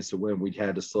have a chance to win, we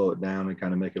had to slow it down and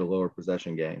kind of make it a lower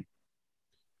possession game.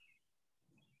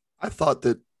 I thought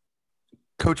that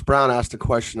Coach Brown asked a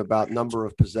question about number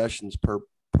of possessions per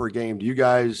game. Do you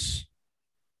guys,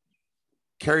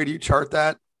 Kerry, do you chart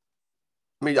that?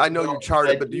 I mean, I know you chart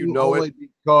it, but do you know it?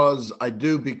 Because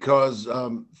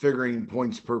figuring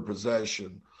points per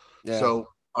possession. Yeah. So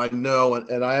I know,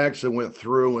 and I actually went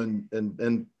through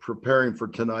and preparing for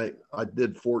tonight, I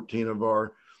did pulled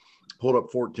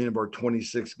up 14 of our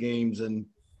 26 games, and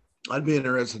I'd be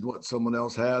interested in what someone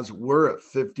else has. We're at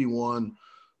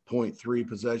 51.3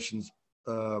 possessions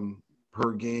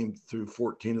per game through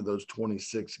 14 of those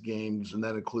 26 games, and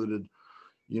that included,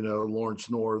 Lawrence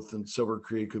North and Silver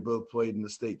Creek, who both played in the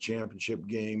state championship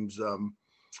games.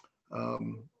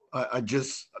 I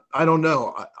don't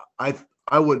know.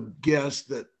 I would guess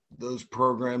that those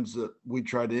programs that we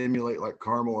try to emulate, like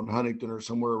Carmel and Huntington, are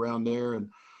somewhere around there. And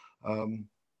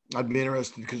I'd be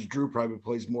interested, because Drew probably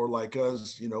plays more like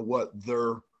us, what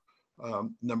their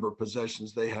number of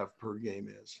possessions they have per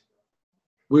game is.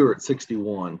 We were at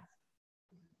 61.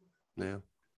 Yeah.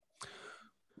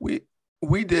 We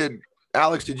did.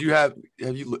 Alex, did you have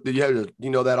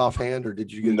that offhand, or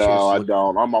did you get a chance to I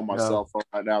don't. I'm on my cell phone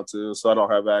right now too, so I don't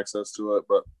have access to it,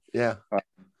 but yeah,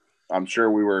 I'm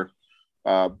sure we were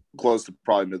close to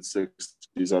probably mid-60s,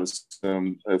 I'd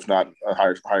assume, if not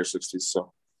higher 60s.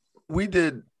 So we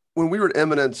did when we were at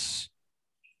Eminence.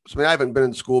 So, I mean, I haven't been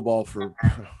in school ball for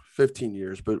 15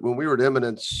 years, but when we were at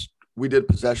Eminence, we did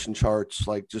possession charts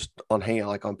like just on hand,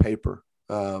 like on paper.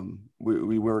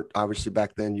 We weren't obviously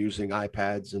back then using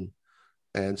iPads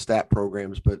and stat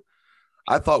programs, but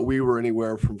I thought we were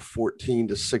anywhere from 14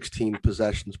 to 16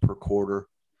 possessions per quarter.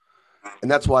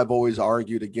 And that's why I've always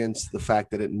argued against the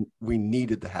fact that we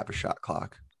needed to have a shot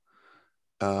clock.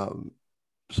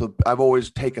 So I've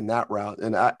always taken that route,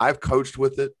 and I've coached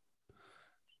with it,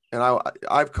 and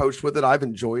I've coached with it. I've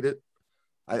enjoyed it.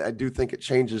 I do think it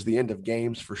changes the end of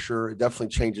games for sure. It definitely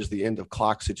changes the end of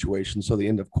clock situations, so the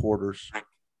end of quarters.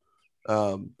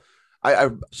 So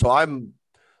I'm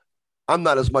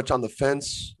not as much on the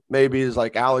fence maybe as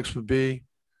like Alex would be.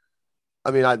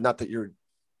 I mean, not that you're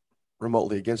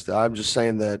remotely against it. I'm just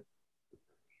saying that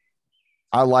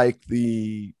I like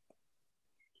the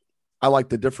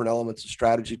different elements of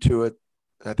strategy to it.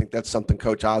 And I think that's something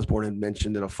Coach Osborne had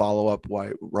mentioned in a follow-up,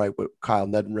 right, what Kyle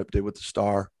Neddenrip did with the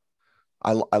Star.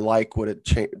 I like what it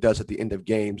does at the end of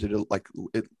games.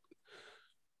 It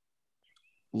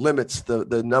limits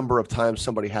the number of times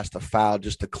somebody has to foul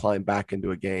just to climb back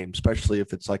into a game, especially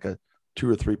if it's like a 2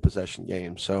 or 3 possession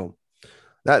game. So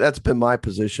that's been my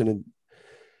position. And,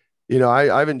 you know,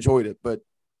 I've enjoyed it, but,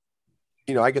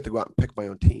 you know, I get to go out and pick my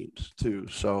own teams too.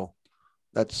 So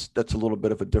that's a little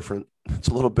bit of a different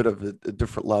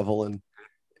level,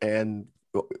 and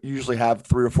usually have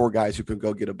 3 or 4 guys who can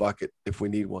go get a bucket if we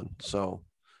need one. So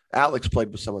Alex played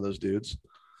with some of those dudes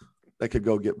that could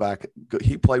go get back.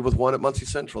 He played with one at Muncie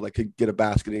Central that could get a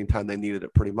basket anytime they needed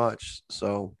it pretty much.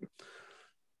 So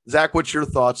Zach, what's your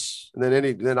thoughts? And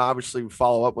then obviously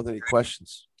follow up with any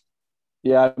questions.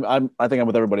 Yeah, I think I'm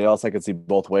with everybody else. I could see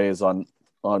both ways on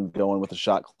going with the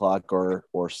shot clock or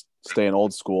staying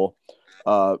old school.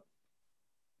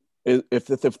 If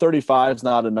 35 is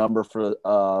not a number for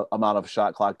amount of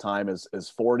shot clock time,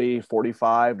 is 40,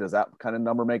 45, does that kind of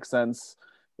number make sense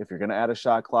if you're going to add a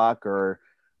shot clock, or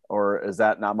is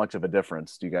that not much of a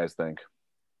difference, do you guys think?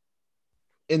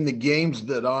 In the games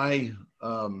that I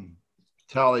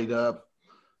tallied up,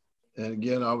 and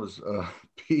again, I was a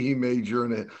PE major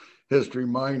and a history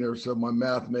minor, so my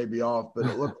math may be off, but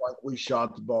it looked like we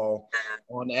shot the ball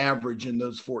on average in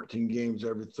those 14 games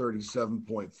every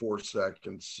 37.4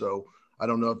 seconds. So I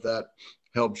don't know if that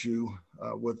helps you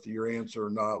with your answer or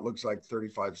not. It looks like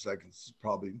 35 seconds is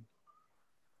probably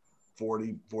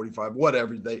 40, 45,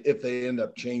 whatever if they end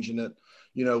up changing it.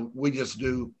 You know, we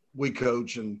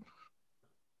coach and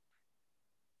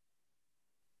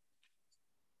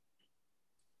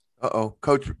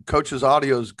Coach's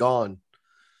audio's gone.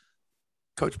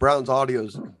 Coach Brown's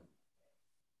audio's, I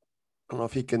don't know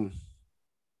if he can.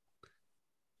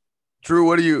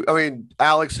 Drew,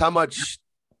 Alex, how much?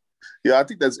 Yeah, I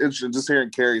think that's interesting. Just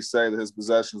hearing Kerry say that his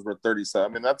possessions were 37. I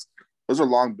mean, those are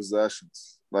long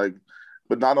possessions. Like,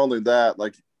 but not only that,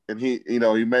 like, and he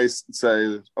may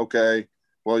say, okay,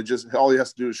 well, all he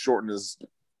has to do is shorten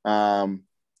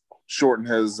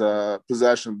his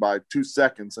possession by 2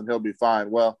 seconds and he'll be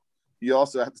fine. Well, you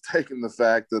also have to take in the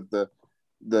fact that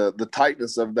the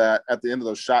tightness of that at the end of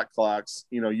those shot clocks,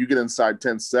 you know, you get inside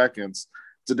 10 seconds,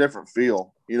 it's a different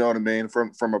feel, you know what I mean?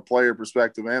 From a player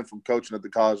perspective and from coaching at the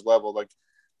college level, like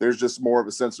there's just more of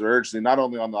a sense of urgency, not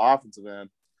only on the offensive end,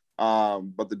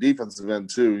 but the defensive end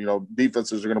too. You know,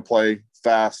 defenses are going to play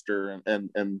faster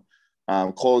and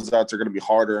closeouts are going to be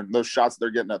harder. And those shots they're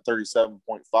getting at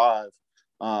 37.5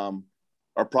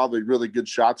 are probably really good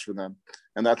shots for them.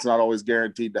 And that's not always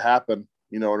guaranteed to happen.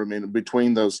 You know what I mean?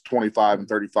 Between those 25 and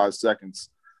 35 seconds,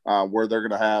 where they're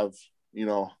going to have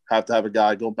to have a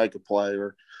guy go make a play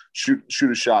or shoot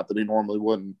a shot that he normally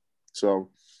wouldn't. So,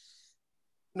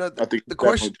 no, I think the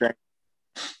question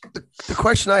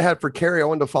I had for Kerry, I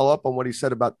wanted to follow up on what he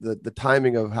said about the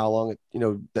timing of how long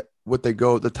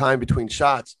the time between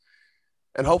shots,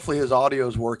 and hopefully his audio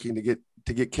is working to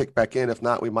get kicked back in. If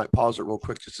not, we might pause it real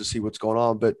quick just to see what's going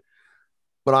on. But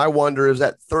I wonder, is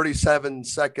that 37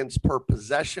 seconds per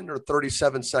possession or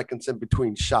 37 seconds in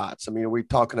between shots? I mean, are we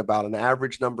talking about an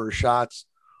average number of shots,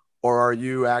 or are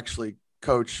you actually,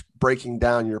 Coach, breaking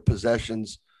down your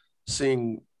possessions,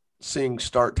 seeing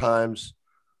start times?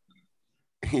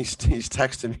 He's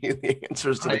texting me the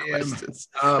answers to the questions.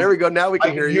 There we go. Now we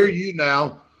can hear you. I can hear you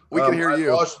now. We can hear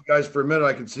you. I lost you guys for a minute.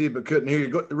 I could see but couldn't hear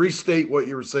you. Restate what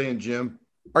you were saying, Jim.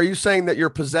 Are you saying that your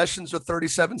possessions are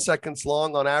 37 seconds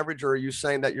long on average, or are you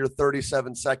saying that you're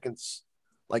 37 seconds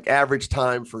like average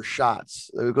time for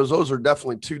shots? Because those are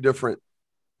definitely two different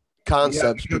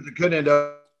concepts. Yeah, because it could end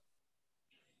up.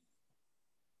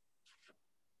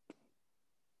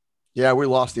 Yeah, we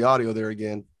lost the audio there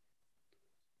again.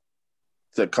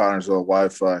 It's at Connersville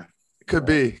Wi-Fi. Could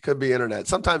be internet.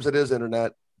 Sometimes it is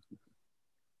internet.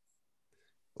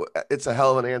 It's a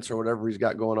hell of an answer, whatever he's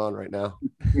got going on right now.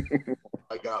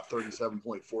 I got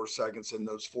 37.4 seconds in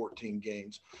those 14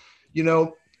 games. You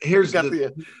know, here's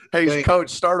hey, coach,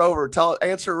 start over.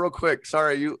 Answer real quick.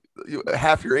 Sorry, you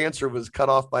half your answer was cut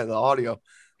off by the audio.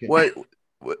 Okay.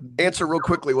 What answer real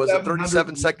quickly? Was it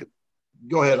 37 seconds?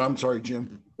 Go ahead. I'm sorry,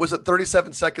 Jim. Was it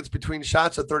 37 seconds between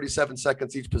shots or 37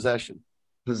 seconds each possession?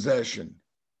 Possession.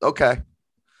 Okay.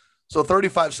 So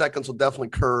 35 seconds will definitely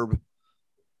curb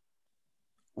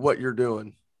what you're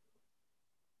doing.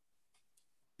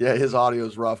 Yeah, his audio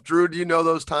is rough. Drew, do you know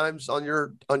those times on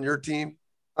your team?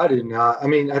 I do not. I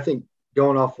mean, I think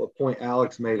going off a point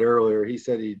Alex made earlier, he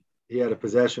said he had a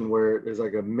possession where there's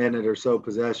like a minute or so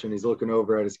possession. He's looking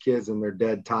over at his kids and they're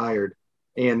dead tired.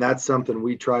 And that's something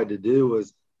we tried to do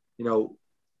was, you know,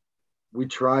 we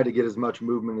try to get as much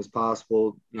movement as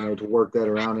possible, you know, to work that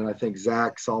around. And I think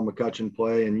Zach saw McCutcheon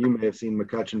play, and you may have seen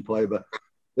McCutcheon play, but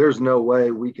there's no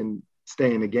way we can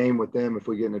stay in a game with them if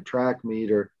we get in a track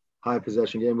meet or high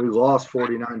possession game. We lost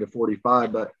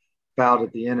 49-45, but fouled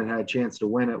at the end and had a chance to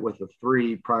win it with a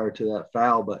 3 prior to that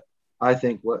foul. But I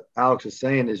think what Alex is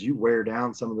saying is you wear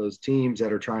down some of those teams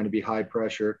that are trying to be high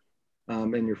pressure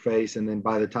in your face. And then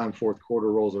by the time fourth quarter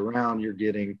rolls around, you're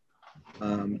getting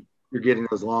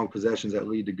those long possessions that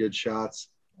lead to good shots.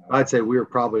 I'd say we were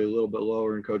probably a little bit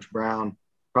lower in Coach Brown,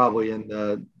 probably in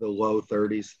the low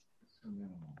 30s.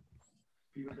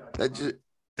 That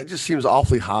just seems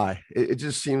awfully high. It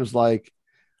just seems like,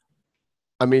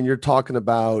 I mean, you're talking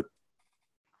about,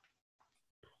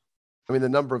 I mean, the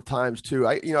number of times too.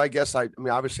 I mean,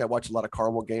 obviously I watch a lot of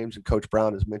Carmel games, and Coach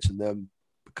Brown has mentioned them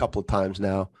a couple of times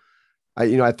now.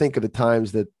 I think of the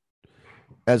times that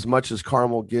as much as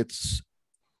Carmel gets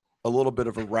a little bit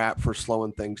of a rap for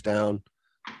slowing things down,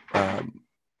 a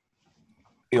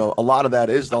lot of that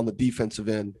is on the defensive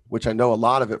end, which I know a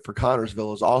lot of it for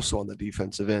Connorsville is also on the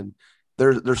defensive end.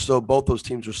 Both those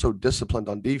teams are so disciplined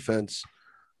on defense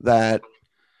that's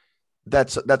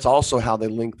also how they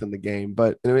lengthen the game.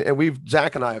 But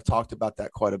Zach and I have talked about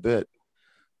that quite a bit,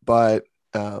 but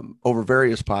over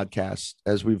various podcasts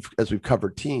as we've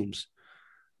covered teams.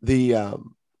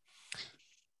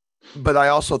 But I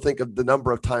also think of the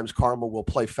number of times Carmel will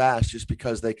play fast just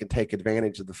because they can take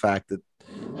advantage of the fact that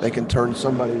they can turn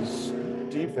somebody's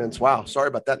defense. Wow, sorry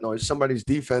about that noise. Somebody's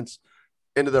defense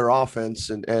into their offense,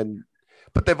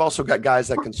 but they've also got guys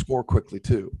that can score quickly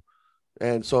too.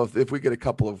 And so if we get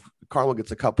Carmel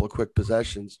gets a couple of quick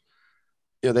possessions,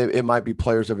 it might be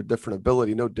players of a different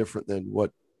ability, no different than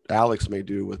what Alex may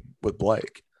do with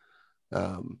Blake.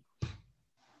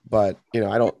 But we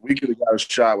could have got a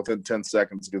shot within 10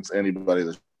 seconds against anybody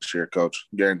this year, Coach.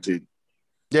 Guaranteed.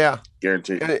 Yeah.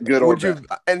 Guaranteed. And good or bad.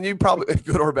 And you probably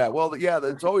good or bad. Well, yeah,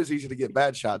 it's always easy to get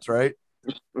bad shots, right?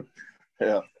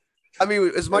 Yeah. I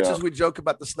mean, as much as we joke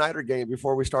about the Snyder game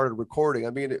before we started recording,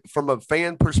 I mean, from a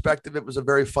fan perspective, it was a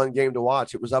very fun game to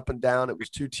watch. It was up and down. It was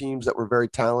two teams that were very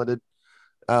talented.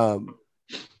 And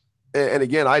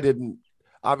again, I didn't,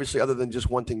 obviously, other than just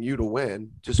wanting you to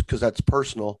win, just because that's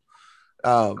personal,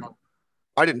 I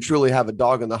didn't truly have a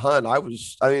dog in the hunt.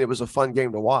 It was a fun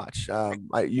game to watch.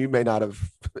 You may not have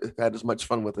had as much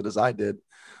fun with it as I did,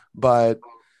 but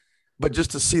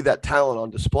just to see that talent on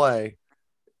display,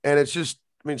 and it's just,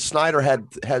 I mean, Snyder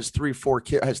has 3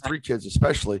 kids,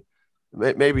 especially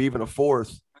maybe even a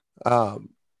fourth, who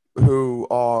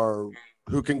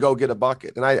can go get a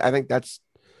bucket. And I think that's,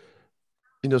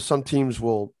 some teams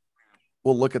will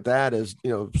look at that as,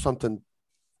 something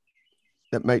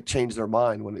that might change their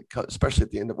mind when it comes, especially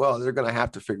at the end of, they're going to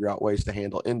have to figure out ways to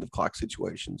handle end of clock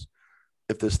situations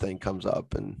if this thing comes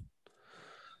up. And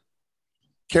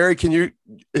Carrie,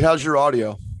 how's your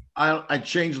audio? I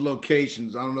changed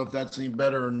locations. I don't know if that's any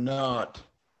better or not.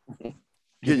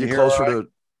 Get you closer to,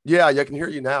 yeah, I can hear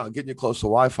you now. Getting you close to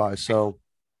Wi-Fi. So,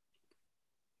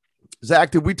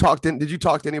 Zach, did you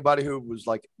talk to anybody who was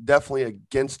like definitely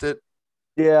against it?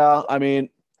 Yeah, I mean,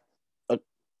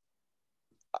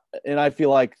 and I feel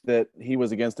like that he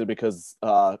was against it because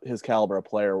his caliber of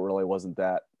player really wasn't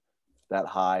that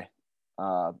high.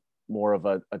 More of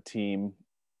a team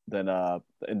than a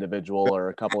individual or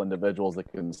a couple individuals that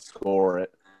can score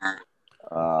it.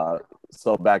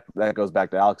 So that goes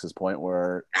back to Alex's point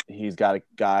where he's got a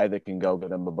guy that can go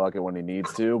get him a bucket when he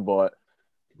needs to, but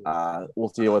we'll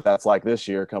see what that's like this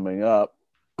year coming up.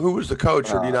 Who was the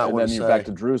coach, or do you not want to say? And then you're back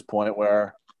to Drew's point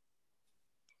where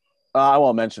I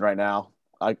won't mention right now.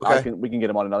 We can get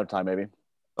him on another time maybe.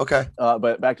 Okay.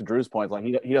 But back to Drew's point, like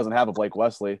he doesn't have a Blake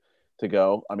Wesley to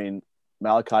go. I mean,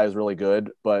 Malachi is really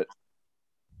good, but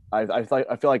I feel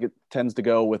like it tends to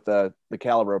go with the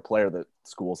caliber of player that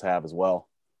schools have as well.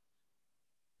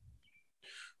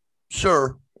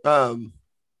 Sure.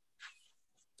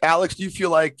 Alex, do you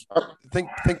feel like think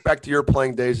back to your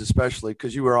playing days, especially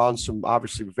because you were on some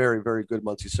obviously very, very good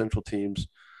Muncie Central teams.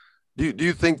 Do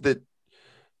you think that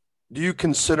do you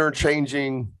consider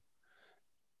changing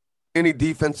any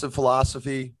defensive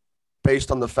philosophy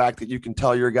based on the fact that you can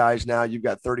tell your guys now you've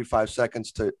got 35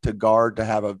 seconds to guard to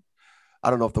have a I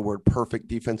don't know if the word perfect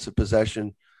defensive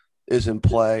possession is in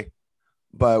play,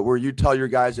 but where you tell your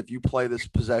guys if you play this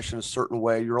possession a certain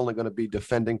way, you're only going to be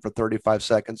defending for 35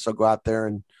 seconds. So go out there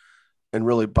and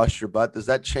really bust your butt. Does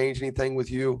that change anything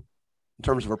with you in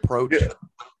terms of approach?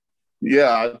 Yeah,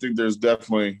 I think there's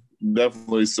definitely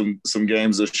some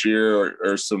games this year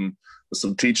or some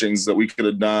teachings that we could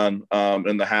have done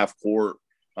in the half court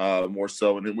more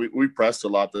so. And we pressed a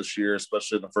lot this year,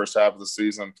 especially in the first half of the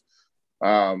season.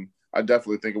 I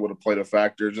definitely think it would have played a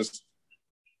factor. Just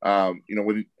when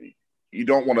you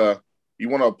don't want to, you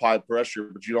want to apply pressure,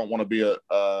 but you don't want to be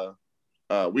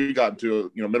we got into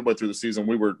midway through the season,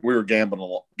 we were gambling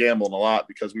a lot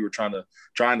because we were trying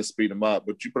to speed them up.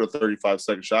 But you put a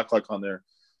 35-second shot clock on there,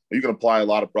 you can apply a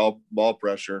lot of ball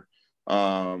pressure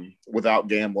without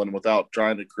gambling, without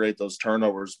trying to create those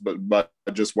turnovers, but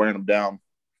just wearing them down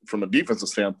from a defensive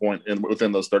standpoint and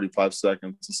within those 35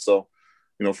 seconds. And so,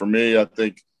 for me, I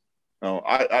think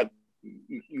I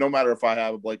no matter if I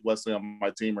have a Blake Wesley on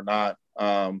my team or not,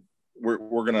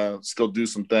 we're gonna still do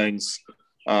some things.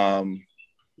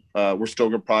 We're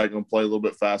still probably going to play a little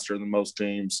bit faster than most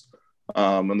teams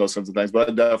and those kinds of things. But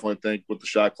I definitely think with the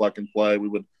shot clock in play, we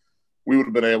would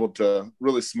have been able to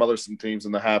really smother some teams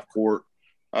in the half court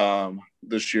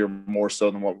this year more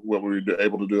so than what we were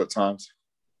able to do at times.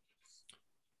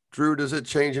 Drew, does it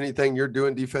change anything you're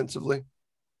doing defensively?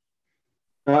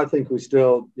 I think we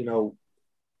still,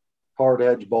 hard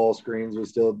edge ball screens, we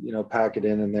still, pack it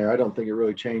in there. I don't think it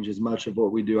really changes much of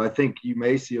what we do. I think you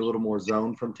may see a little more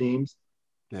zone from teams.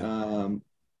 Yeah.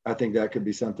 I think that could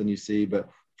be something you see, but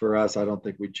for us, I don't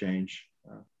think we'd change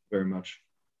very much.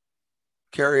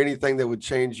 Kerry, anything that would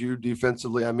change you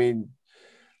defensively? I mean,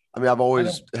 I've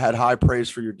always had high praise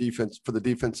for your defense, for the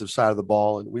defensive side of the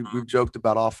ball, and we've joked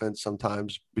about offense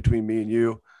sometimes between me and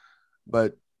you.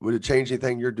 But would it change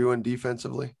anything you're doing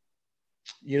defensively?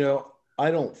 I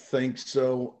don't think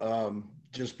so.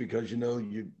 Just because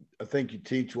I think you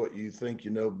teach what you think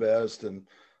you know best, and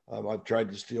I've tried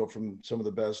to steal from some of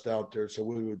the best out there, so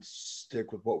we would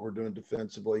stick with what we're doing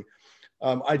defensively.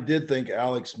 I did think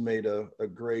Alex made a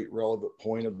great relevant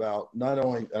point about not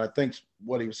only, and I think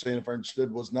what he was saying, if I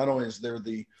understood, was not only is there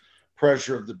the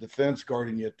pressure of the defense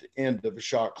guarding you at the end of a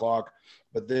shot clock,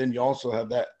 but then you also have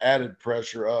that added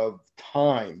pressure of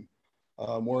time.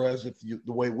 Whereas the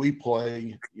way we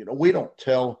play, we don't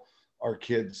tell our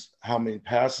kids how many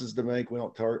passes to make. We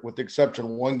don't tell, with the exception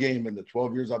of one game in the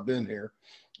 12 years I've been here,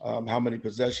 how many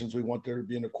possessions we want there to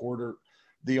be in a quarter.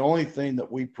 The only thing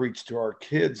that we preach to our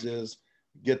kids is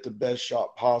get the best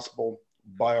shot possible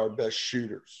by our best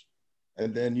shooters.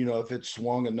 And then, if it's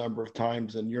swung a number of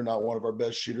times and you're not one of our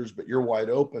best shooters, but you're wide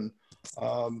open,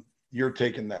 you're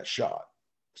taking that shot.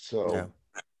 So. Yeah.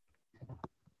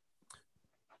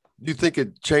 Do you think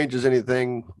it changes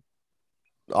anything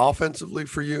offensively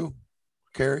for you,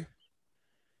 Kerry?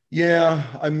 Yeah,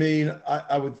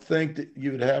 I would think that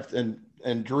you would have to,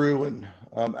 and Drew and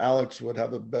Alex would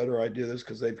have a better idea of this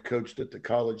because they've coached at the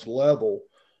college level.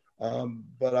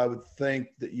 But I would think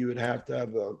that you would have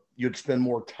to you'd spend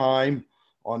more time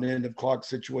on end of clock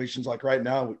situations. Like right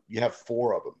now, you have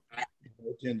 4 of them at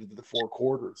the end of the 4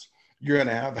 quarters. You're going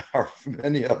to have however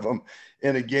many of them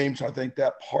in a game. So I think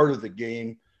that part of the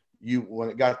game, when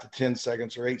it got to 10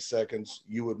 seconds or 8 seconds,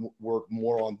 you would work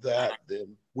more on that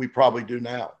than we probably do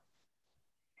now.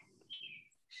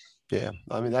 Yeah.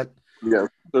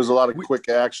 There's a lot of quick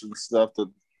action stuff that,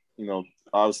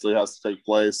 obviously has to take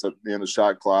place at the end of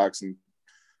shot clocks and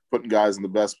putting guys in the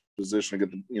best position to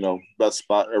get the, best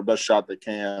spot or best shot they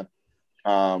can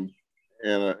in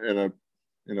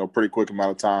a pretty quick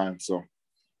amount of time. So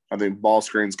I think ball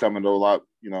screens come into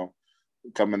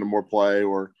more play,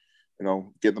 or,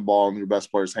 getting the ball in your best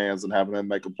player's hands and having him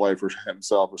make a play for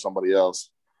himself or somebody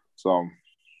else. So,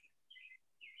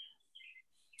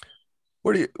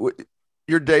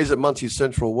 your days at Muncie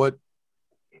Central, what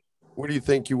do you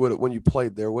think you would have, when you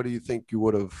played there? What do you think you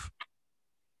would have?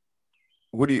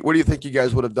 What do you think you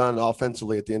guys would have done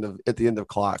offensively at the end of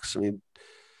clocks? With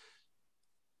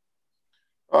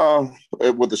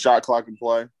the shot clock in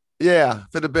play. Yeah,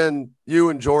 if it had been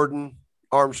you and Jordan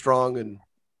Armstrong and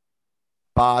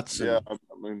Bots. Yeah,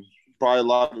 probably a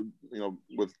lot of,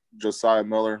 with Josiah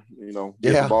Miller, getting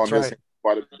Yeah, the ball in that's his right. hand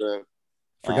quite a bit.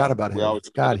 Forgot about him.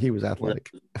 God, he was athletic.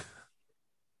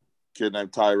 Kid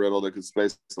named Ty Riddle that could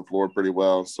space the floor pretty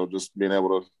well. So just being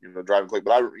able to, drive and click.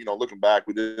 But looking back,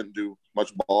 we didn't do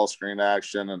much ball screen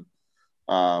action, and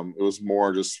it was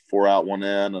more just 4 out, 1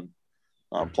 in,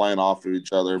 and playing off of each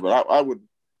other. But I would,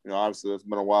 obviously that's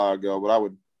been a while ago,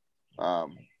 but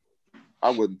I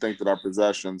wouldn't think that our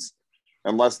possessions,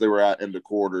 unless they were into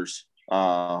quarters,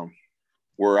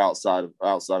 were outside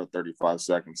of 35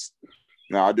 seconds.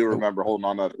 Now I do remember holding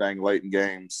on to that thing late in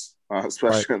games,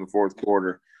 especially in the fourth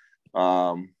quarter.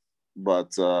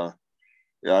 But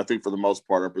I think for the most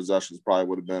part, our possessions probably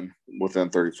would have been within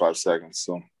 35 seconds.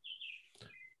 So,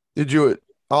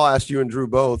 I'll ask you and Drew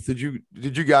both. Did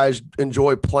you guys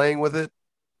enjoy playing with it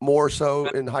more so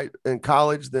in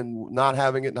college than not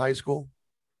having it in high school?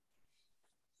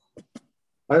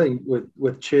 I think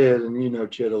with Chid,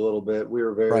 and Chid a little bit, we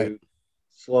were very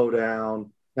slow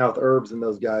down. Now with Herbs and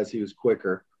those guys, he was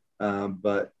quicker,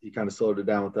 but he kind of slowed it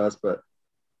down with us. But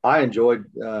I enjoyed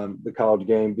the college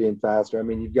game being faster. I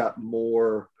mean, you've got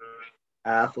more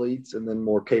athletes and then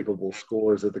more capable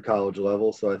scorers at the college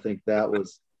level. So I think that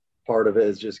was part of it,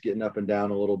 is just getting up and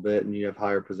down a little bit, and you have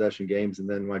higher possession games. And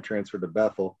then when I transferred to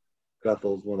Bethel's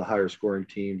one of the higher scoring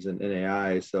teams in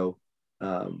NAI. So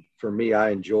for me,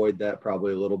 I enjoyed that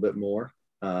probably a little bit more,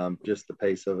 just the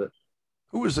pace of it.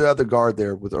 Who was the other guard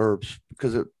there with Herbs?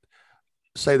 Because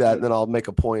say that, and then I'll make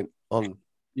a point on.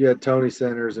 You had Tony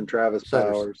Centers and Travis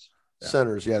Powers. Yeah.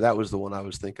 Centers, yeah, that was the one I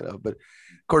was thinking of. But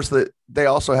of course, they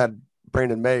also had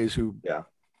Brandon Mays, who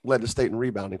led the state in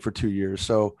rebounding for 2 years.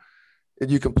 So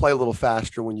you can play a little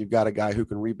faster when you've got a guy who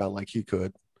can rebound like he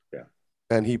could. Yeah,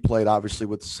 and he played obviously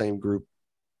with the same group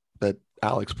that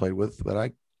Alex played with, that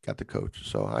I got to coach.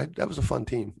 So that was a fun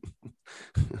team.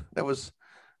 I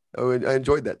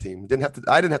enjoyed that team.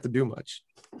 I didn't have to do much.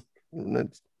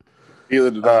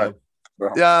 Neither did I.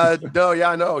 Yeah, no,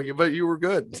 yeah, I know, but you were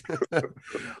good.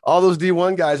 All those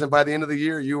D1 guys, and by the end of the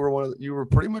year, you were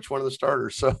pretty much one of the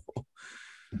starters. So,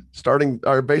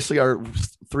 basically our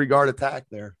 3-guard attack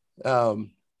there.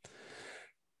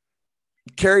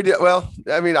 Carried it well.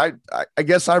 I mean, I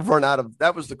guess I've run out of.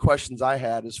 That was the questions I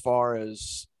had as far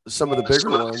as some of the bigger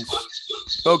ones.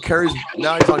 Oh, Carrie's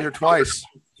now he's on here twice.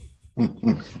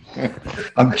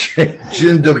 I'm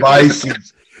changing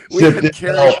devices. We had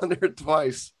Carrie on there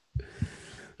twice.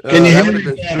 Can you hear me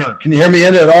better? Can you hear me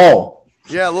in at all?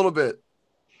 Yeah, a little bit.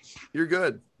 You're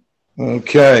good.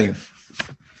 Okay.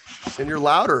 And you're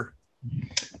louder.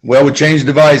 Well, we changed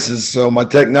devices, so my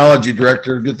technology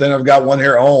director, good thing I've got one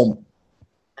here at home.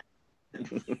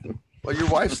 Well, your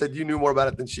wife said you knew more about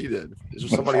it than she did. Is there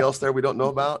somebody else there we don't know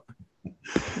about?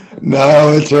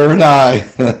 No, it's her and I.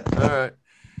 All right.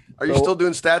 Are you still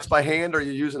doing stats by hand, or are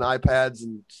you using iPads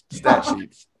and stat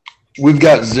sheets? We've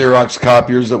got Xerox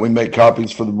copiers that we make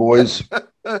copies for the boys.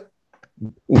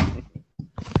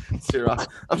 Xerox.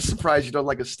 I'm surprised you don't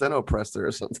like a steno presser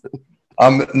or something.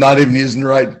 I'm not even using the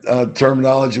right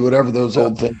terminology, whatever those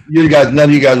old things. None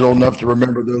of you guys are old enough to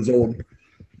remember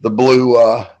the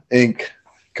blue ink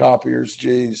copiers.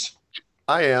 Jeez.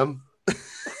 I am.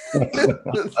 I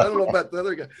don't know about the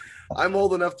other guy. I'm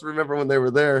old enough to remember when they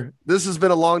were there. This has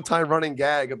been a long time running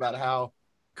gag about how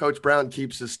Coach Brown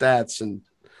keeps his stats, and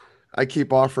I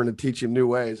keep offering to teach him new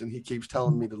ways, and he keeps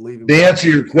telling me to leave him. The answer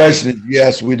to your question is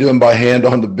yes. We do them by hand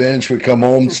on the bench. We come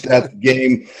home, stat the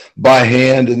game by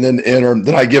hand, and then enter them.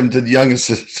 Then I give them to the young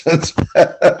assistants,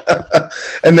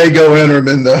 and they go enter them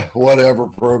in the whatever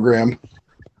program.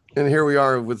 And here we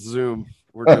are with Zoom.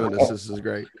 We're doing this. This is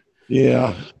great.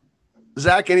 Yeah.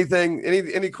 Zach,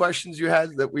 any questions you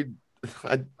had that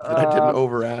I didn't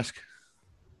over ask?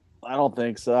 I don't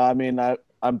think so. I mean,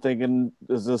 I'm thinking,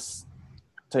 does this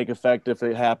take effect if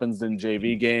it happens in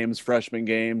JV games, freshman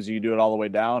games? You do it all the way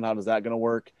down. How does that going to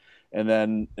work? And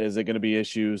then is it going to be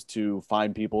issues to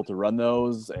find people to run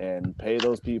those and pay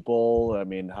those people? I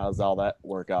mean, how does all that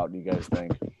work out, do you guys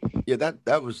think? Yeah,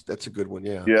 that's a good one.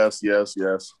 Yeah. Yes.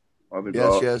 I think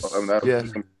yes.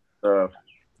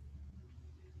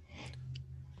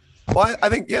 Well, I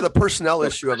think, the personnel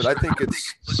issue of it, I think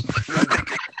it's,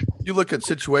 you look at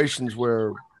situations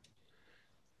where,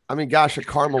 I mean, gosh, at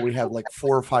Carmel, we have like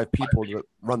 4 or 5 people that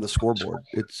run the scoreboard.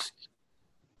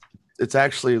 It's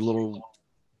actually a little,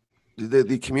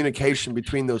 the communication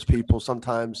between those people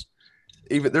sometimes,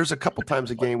 even there's a couple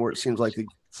times a game where it seems like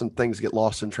some things get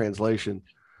lost in translation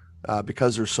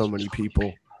because there's so many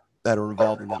people that are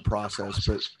involved in that process.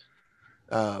 But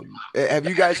have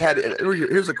you guys had,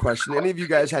 here's a question. Any of you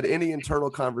guys had any internal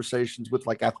conversations with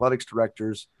like athletics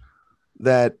directors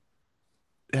that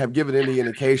have given any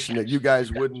indication that you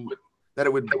guys wouldn't that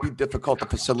it would be difficult to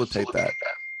facilitate that?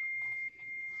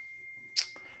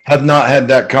 Have not had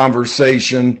that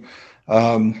conversation.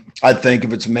 I think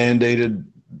if it's mandated,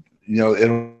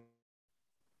 it'll.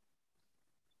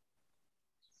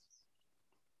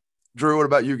 Drew, what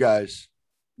about you guys?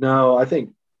 No, I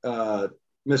think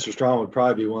Mr. Strong would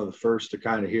probably be one of the first to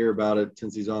kind of hear about it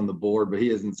since he's on the board, but he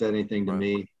hasn't said anything to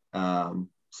me. So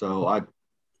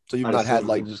you've not had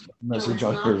like just message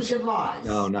on yours.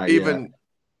 No, not even yet.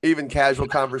 Even casual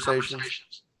conversations?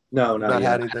 No, not yet.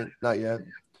 Had anything? Not yet.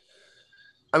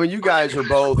 I mean, you guys are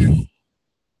both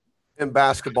in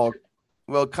basketball.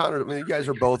 Well, Connor, I mean, you guys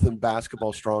are both in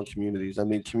basketball strong communities. I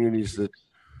mean, communities that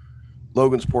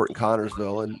Logansport and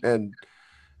Connorsville,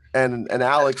 and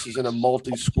Alex is in a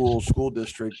school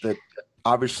district that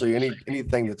obviously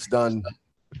anything that's done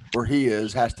where he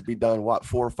is has to be done 4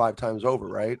 or 5 times over,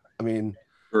 right? I mean,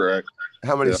 correct.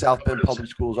 How many South Bend public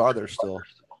schools are there still?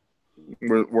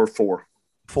 We're 4.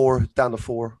 4 down to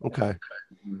 4. Okay.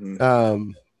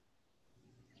 Mm-hmm.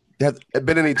 Has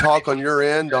been any talk on your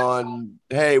end on,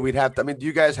 hey, we'd have to, I mean, do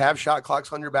you guys have shot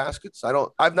clocks on your baskets? See,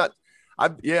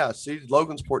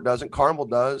 Logansport doesn't, Carmel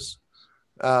does.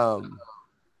 But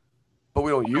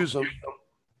we don't use them.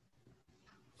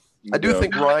 I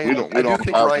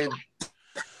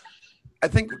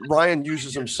think Ryan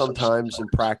uses them sometimes in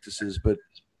practices, but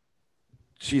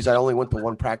geez, I only went to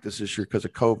 1 practice this year because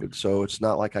of COVID. So it's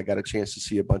not like I got a chance to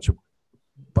see a bunch of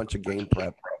game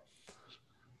prep.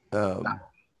 Of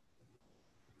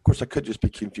course, I could just be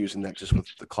confusing that just with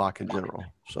the clock in general.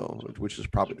 So, which is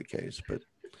probably the case, but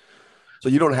so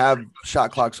you don't have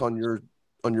shot clocks on your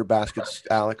baskets,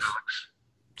 Alex?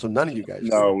 So none of you guys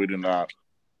No, we do not.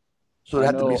 So there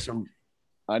had to be some.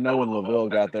 I know when LaVille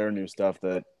got their new stuff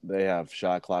that they have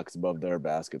shot clocks above their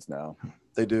baskets now.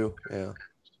 They do, yeah.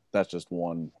 That's just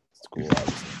one school,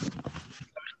 obviously.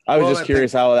 I was just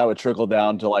curious how that would trickle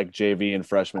down to like JV and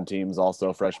freshman teams,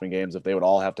 also freshman games, if they would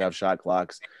all have to have shot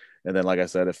clocks. And then, like I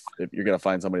said, if you're going to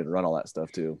find somebody to run all that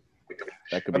stuff too,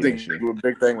 that could be an issue. A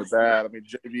big thing with that, I mean,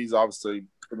 JV's obviously,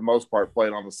 for the most part,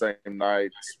 played on the same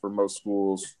nights for most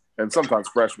schools, and sometimes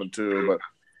freshmen too, but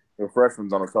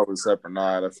freshmen's on a totally separate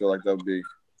night. I feel like that would be,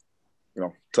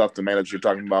 tough to manage. You're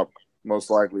talking about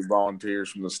most likely volunteers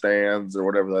from the stands or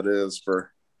whatever that is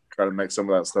for try to make some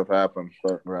of that stuff happen.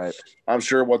 But right, I'm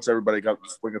sure once everybody got the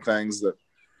swing of things that,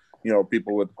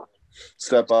 people would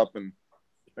step up and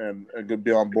could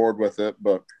be on board with it,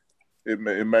 but it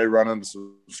may run into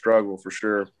some struggle for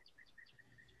sure.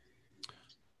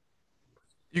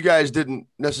 You guys didn't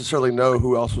necessarily know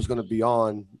who else was going to be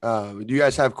on. Do you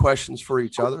guys have questions for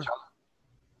each other?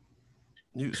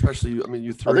 You three. I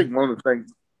think one of the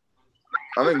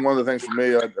things for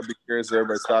me, I'd be curious if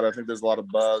everybody's thought. I think there's a lot of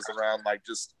buzz around like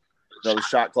just the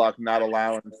shot clock not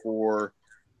allowing for,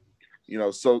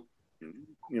 what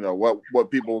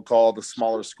people would call the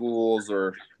smaller schools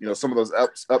or some of those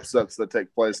upsets that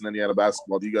take place in Indiana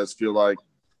basketball. Do you guys feel like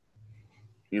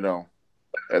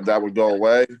that would go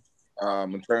away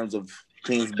in terms of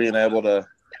teams being able to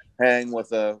hang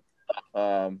with a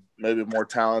maybe a more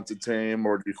talented team,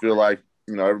 or do you feel like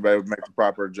everybody would make the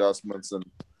proper adjustments and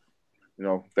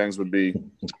things would be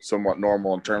somewhat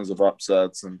normal in terms of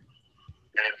upsets and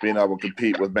being able to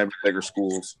compete with maybe bigger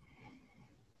schools?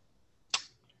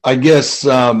 I guess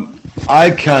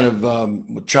I kind of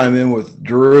would chime in with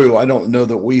Drew. I don't know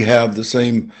that we have the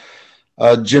same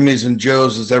Jimmys and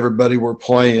Joes as everybody we're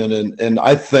playing. And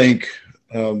I think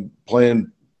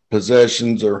playing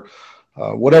possessions or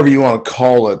whatever you want to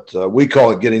call it, we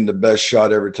call it getting the best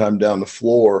shot every time down the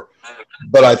floor.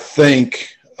 But I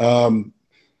think that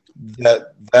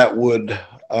would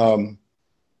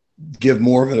give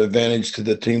more of an advantage to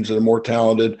the teams that are more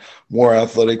talented, more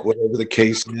athletic, whatever the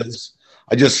case is.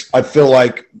 I feel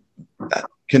like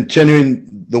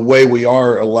continuing the way we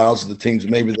are allows the teams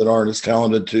maybe that aren't as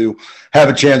talented to have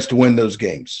a chance to win those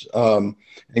games. And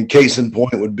case in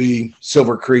point would be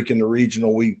Silver Creek in the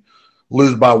regional. We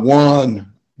lose by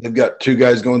 1. They've got 2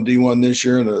 guys going D1 this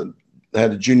year, and they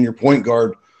had a junior point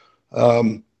guard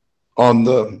on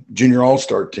the junior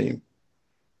all-star team.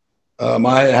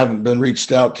 I haven't been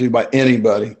reached out to by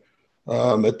anybody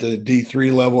at the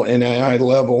D3 level, NAI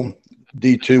level,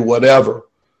 D2, whatever,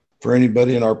 for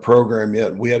anybody in our program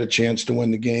yet. We had a chance to win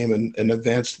the game and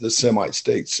advance to the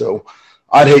semi-state. So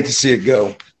I'd hate to see it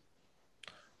go.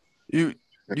 You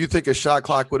think a shot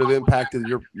clock would have impacted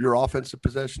your offensive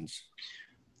possessions?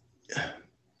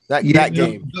 That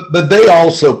game. But they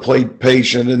also played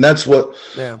patient, and that's what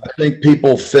I think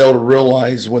people fail to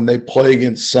realize when they play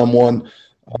against someone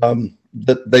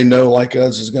that they know, like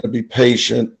us, is going to be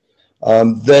patient.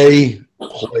 They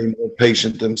play more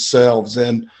patient themselves,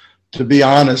 and to be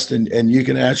honest, and you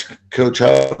can ask Coach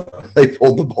how they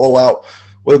pulled the ball out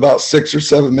with about 6 or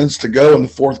 7 minutes to go in the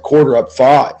fourth quarter, up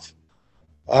 5,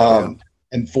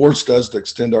 and forced us to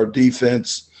extend our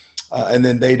defense. And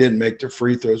then they didn't make their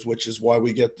free throws, which is why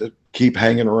we get to keep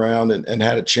hanging around and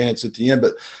had a chance at the end.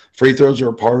 But free throws are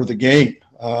a part of the game.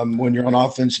 When you're on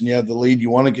offense and you have the lead, you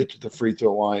want to get to the free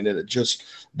throw line. And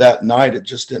that night, it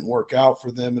just didn't work out for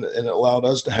them, and it allowed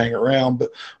us to hang around.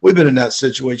 But we've been in that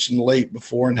situation late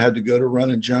before and had to go to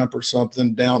run and jump or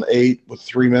something, down 8 with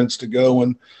 3 minutes to go,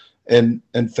 and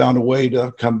found a way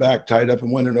to come back, tied up,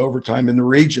 and win in overtime in the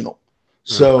regional.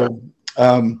 So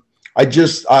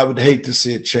I would hate to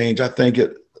see it change. I think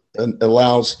it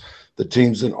allows the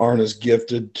teams that aren't as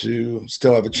gifted to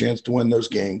still have a chance to win those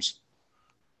games.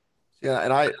 Yeah,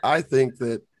 and I think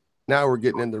that now we're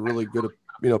getting into really good,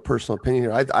 personal opinion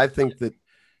here. I think that,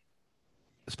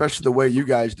 especially the way you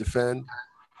guys defend,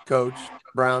 Coach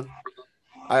Brown,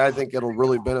 I think it'll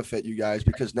really benefit you guys,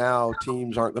 because now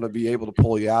teams aren't going to be able to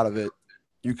pull you out of it.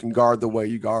 You can guard the way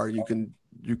you guard. You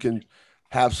can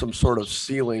have some sort of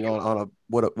ceiling on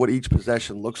what each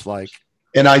possession looks like.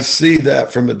 And I see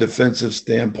that from a defensive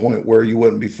standpoint, where you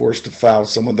wouldn't be forced to foul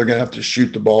someone. They're going to have to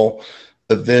shoot the ball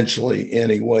eventually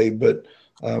anyway, but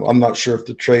I'm not sure if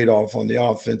the trade-off on the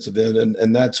offensive end,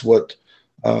 and that's what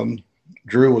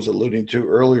Drew was alluding to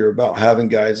earlier about having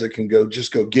guys that can go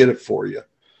get it for you.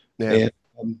 Yeah. And,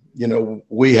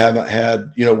 we haven't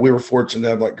had, we were fortunate to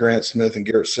have like Grant Smith and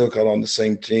Garrett Silcott on the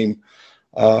same team,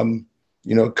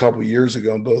 a couple of years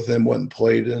ago, and both of them went and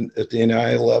played at the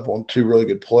NIL level, and 2 really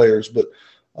good players. But,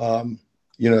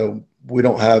 we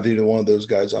don't have either one of those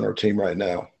guys on our team right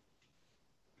now.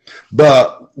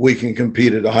 But we can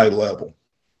compete at a high level.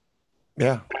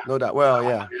 Yeah, no doubt. Well,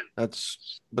 yeah,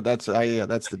 that's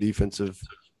the defensive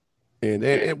and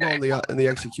well, in the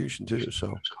execution too.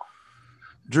 So,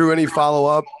 Drew, any follow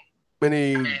up,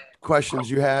 any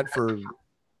questions you had for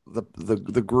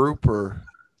the group, or?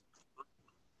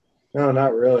 No,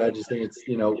 not really. I just think it's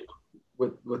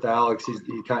with Alex,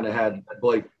 he kind of had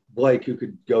Blake who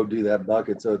could go do that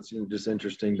bucket. So it's just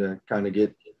interesting to kind of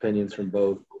get opinions from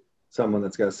both. Someone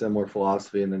that's got a similar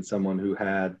philosophy, and then someone who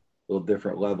had a little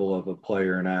different level of a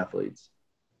player and athletes.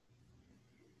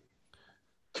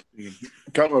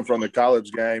 Coming from the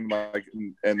college game,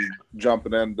 and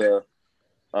jumping into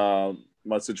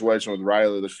my situation with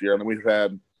Riley this year, we've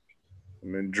had,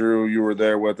 Drew, you were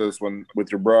there with us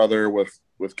with your brother, with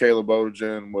Caleb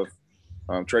Ogen, with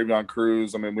Travion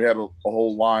Cruz. We had a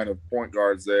whole line of point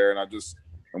guards there, and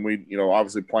we,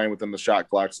 obviously playing within the shot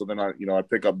clock. So then I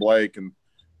pick up Blake, and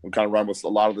we kind of run with a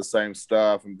lot of the same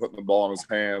stuff and putting the ball in his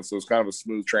hands. So it's kind of a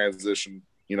smooth transition,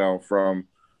 from,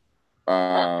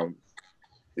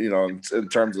 in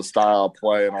terms of style of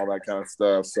play and all that kind of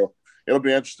stuff. So it'll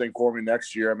be interesting for me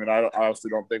next year. I obviously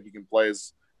don't think we can play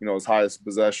as high as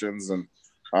possessions, and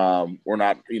we're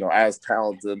not, as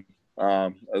talented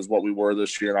as what we were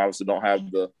this year. And obviously don't have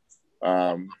the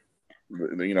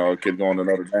a kid going to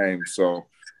Notre Dame. So,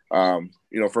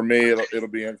 for me, it'll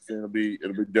be interesting. It'll be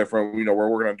different. Where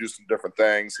we're going to do some different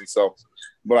things. And so,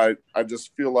 but I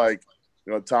just feel like,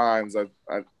 at times I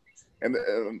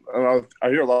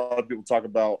hear a lot of people talk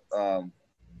about,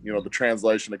 the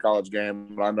translation to college game.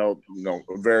 And I know,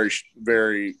 very,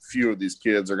 very few of these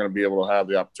kids are going to be able to have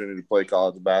the opportunity to play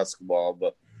college basketball.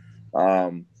 But,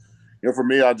 for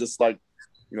me, I just like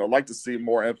to see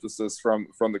more emphasis from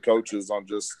the coaches on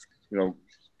just,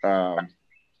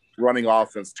 running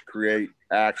offense to create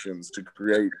actions, to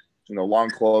create,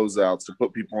 long closeouts, to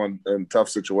put people in tough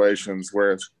situations.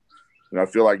 Whereas, I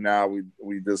feel like now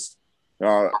we just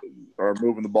are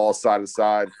moving the ball side to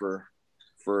side for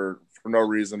no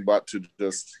reason but to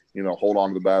just, hold on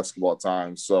to the basketball at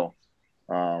times. So,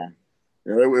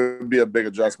 it would be a big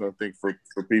adjustment, I think,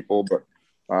 for people. But,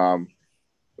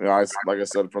 like I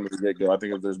said from the get-go, I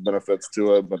think there's benefits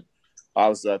to it. But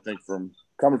obviously, I think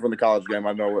coming from the college game,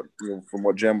 I know from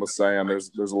what Jim was saying,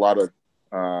 there's a lot of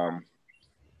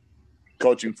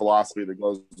coaching philosophy that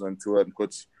goes into it and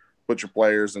puts your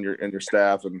players and your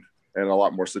staff in a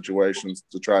lot more situations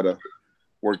to try to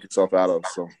work yourself out of.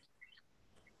 So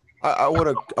I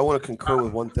want to concur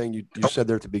with one thing you said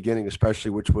there at the beginning, especially,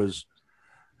 which was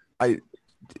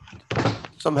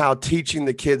somehow teaching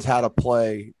the kids how to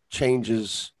play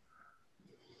changes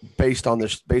based on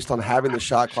having the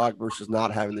shot clock versus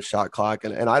not having the shot clock.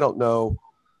 And I don't know.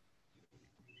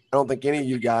 I don't think any of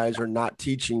you guys are not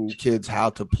teaching kids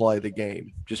how to play the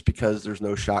game just because there's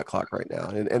no shot clock right now.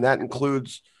 And that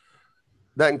includes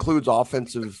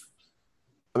offensive.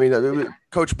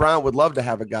 Coach Brown would love to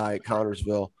have a guy at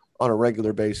Connersville on a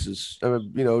regular basis.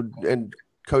 And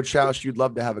Coach Schaus, you'd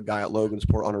love to have a guy at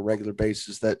Logansport on a regular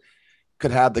basis that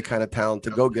could have the kind of talent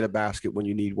to go get a basket when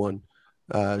you need one,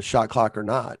 shot clock or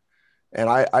not. And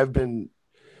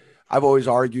I've always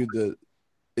argued that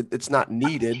it's not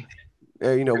needed.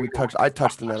 I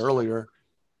touched on that earlier.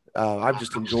 I've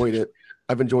just enjoyed it.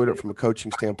 I've enjoyed it from a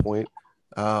coaching standpoint.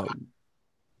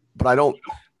 But I don't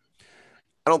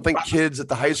think kids at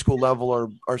the high school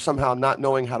level are somehow not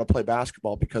knowing how to play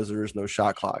basketball because there is no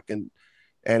shot clock. And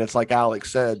it's like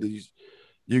Alex said,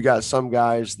 you got some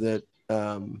guys that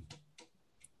I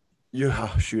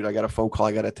got a phone call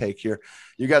I got to take here.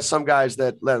 You got some guys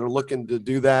that are looking to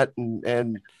do that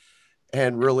and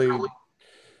really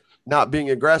not being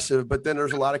aggressive, but then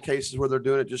there's a lot of cases where they're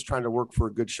doing it just trying to work for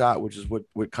a good shot, which is what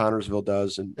Connorsville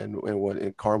does, and what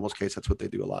in Carmel's case, that's what they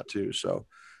do a lot too. So,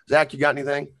 Zach, you got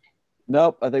anything?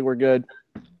 Nope, I think we're good.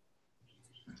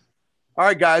 All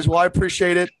right, guys. Well, I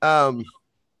appreciate it.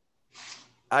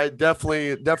 I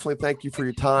definitely thank you for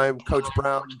your time, Coach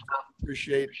Brown.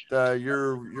 Appreciate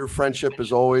your friendship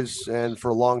as always, and for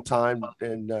a long time.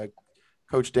 And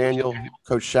Coach Daniel,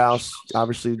 Coach Schaus,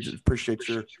 obviously appreciate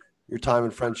your time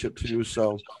and friendship too.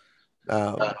 So,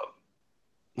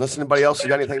 unless anybody else has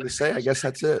got anything to say, I guess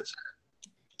that's it.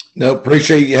 No,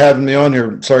 appreciate you having me on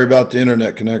here. Sorry about the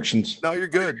internet connections. No, you're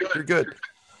good. You're good.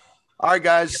 All right,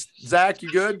 guys. Zach, you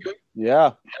good?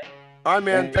 Yeah. All right,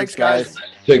 man. Thanks guys.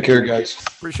 Take care, guys.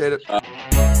 Appreciate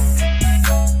it.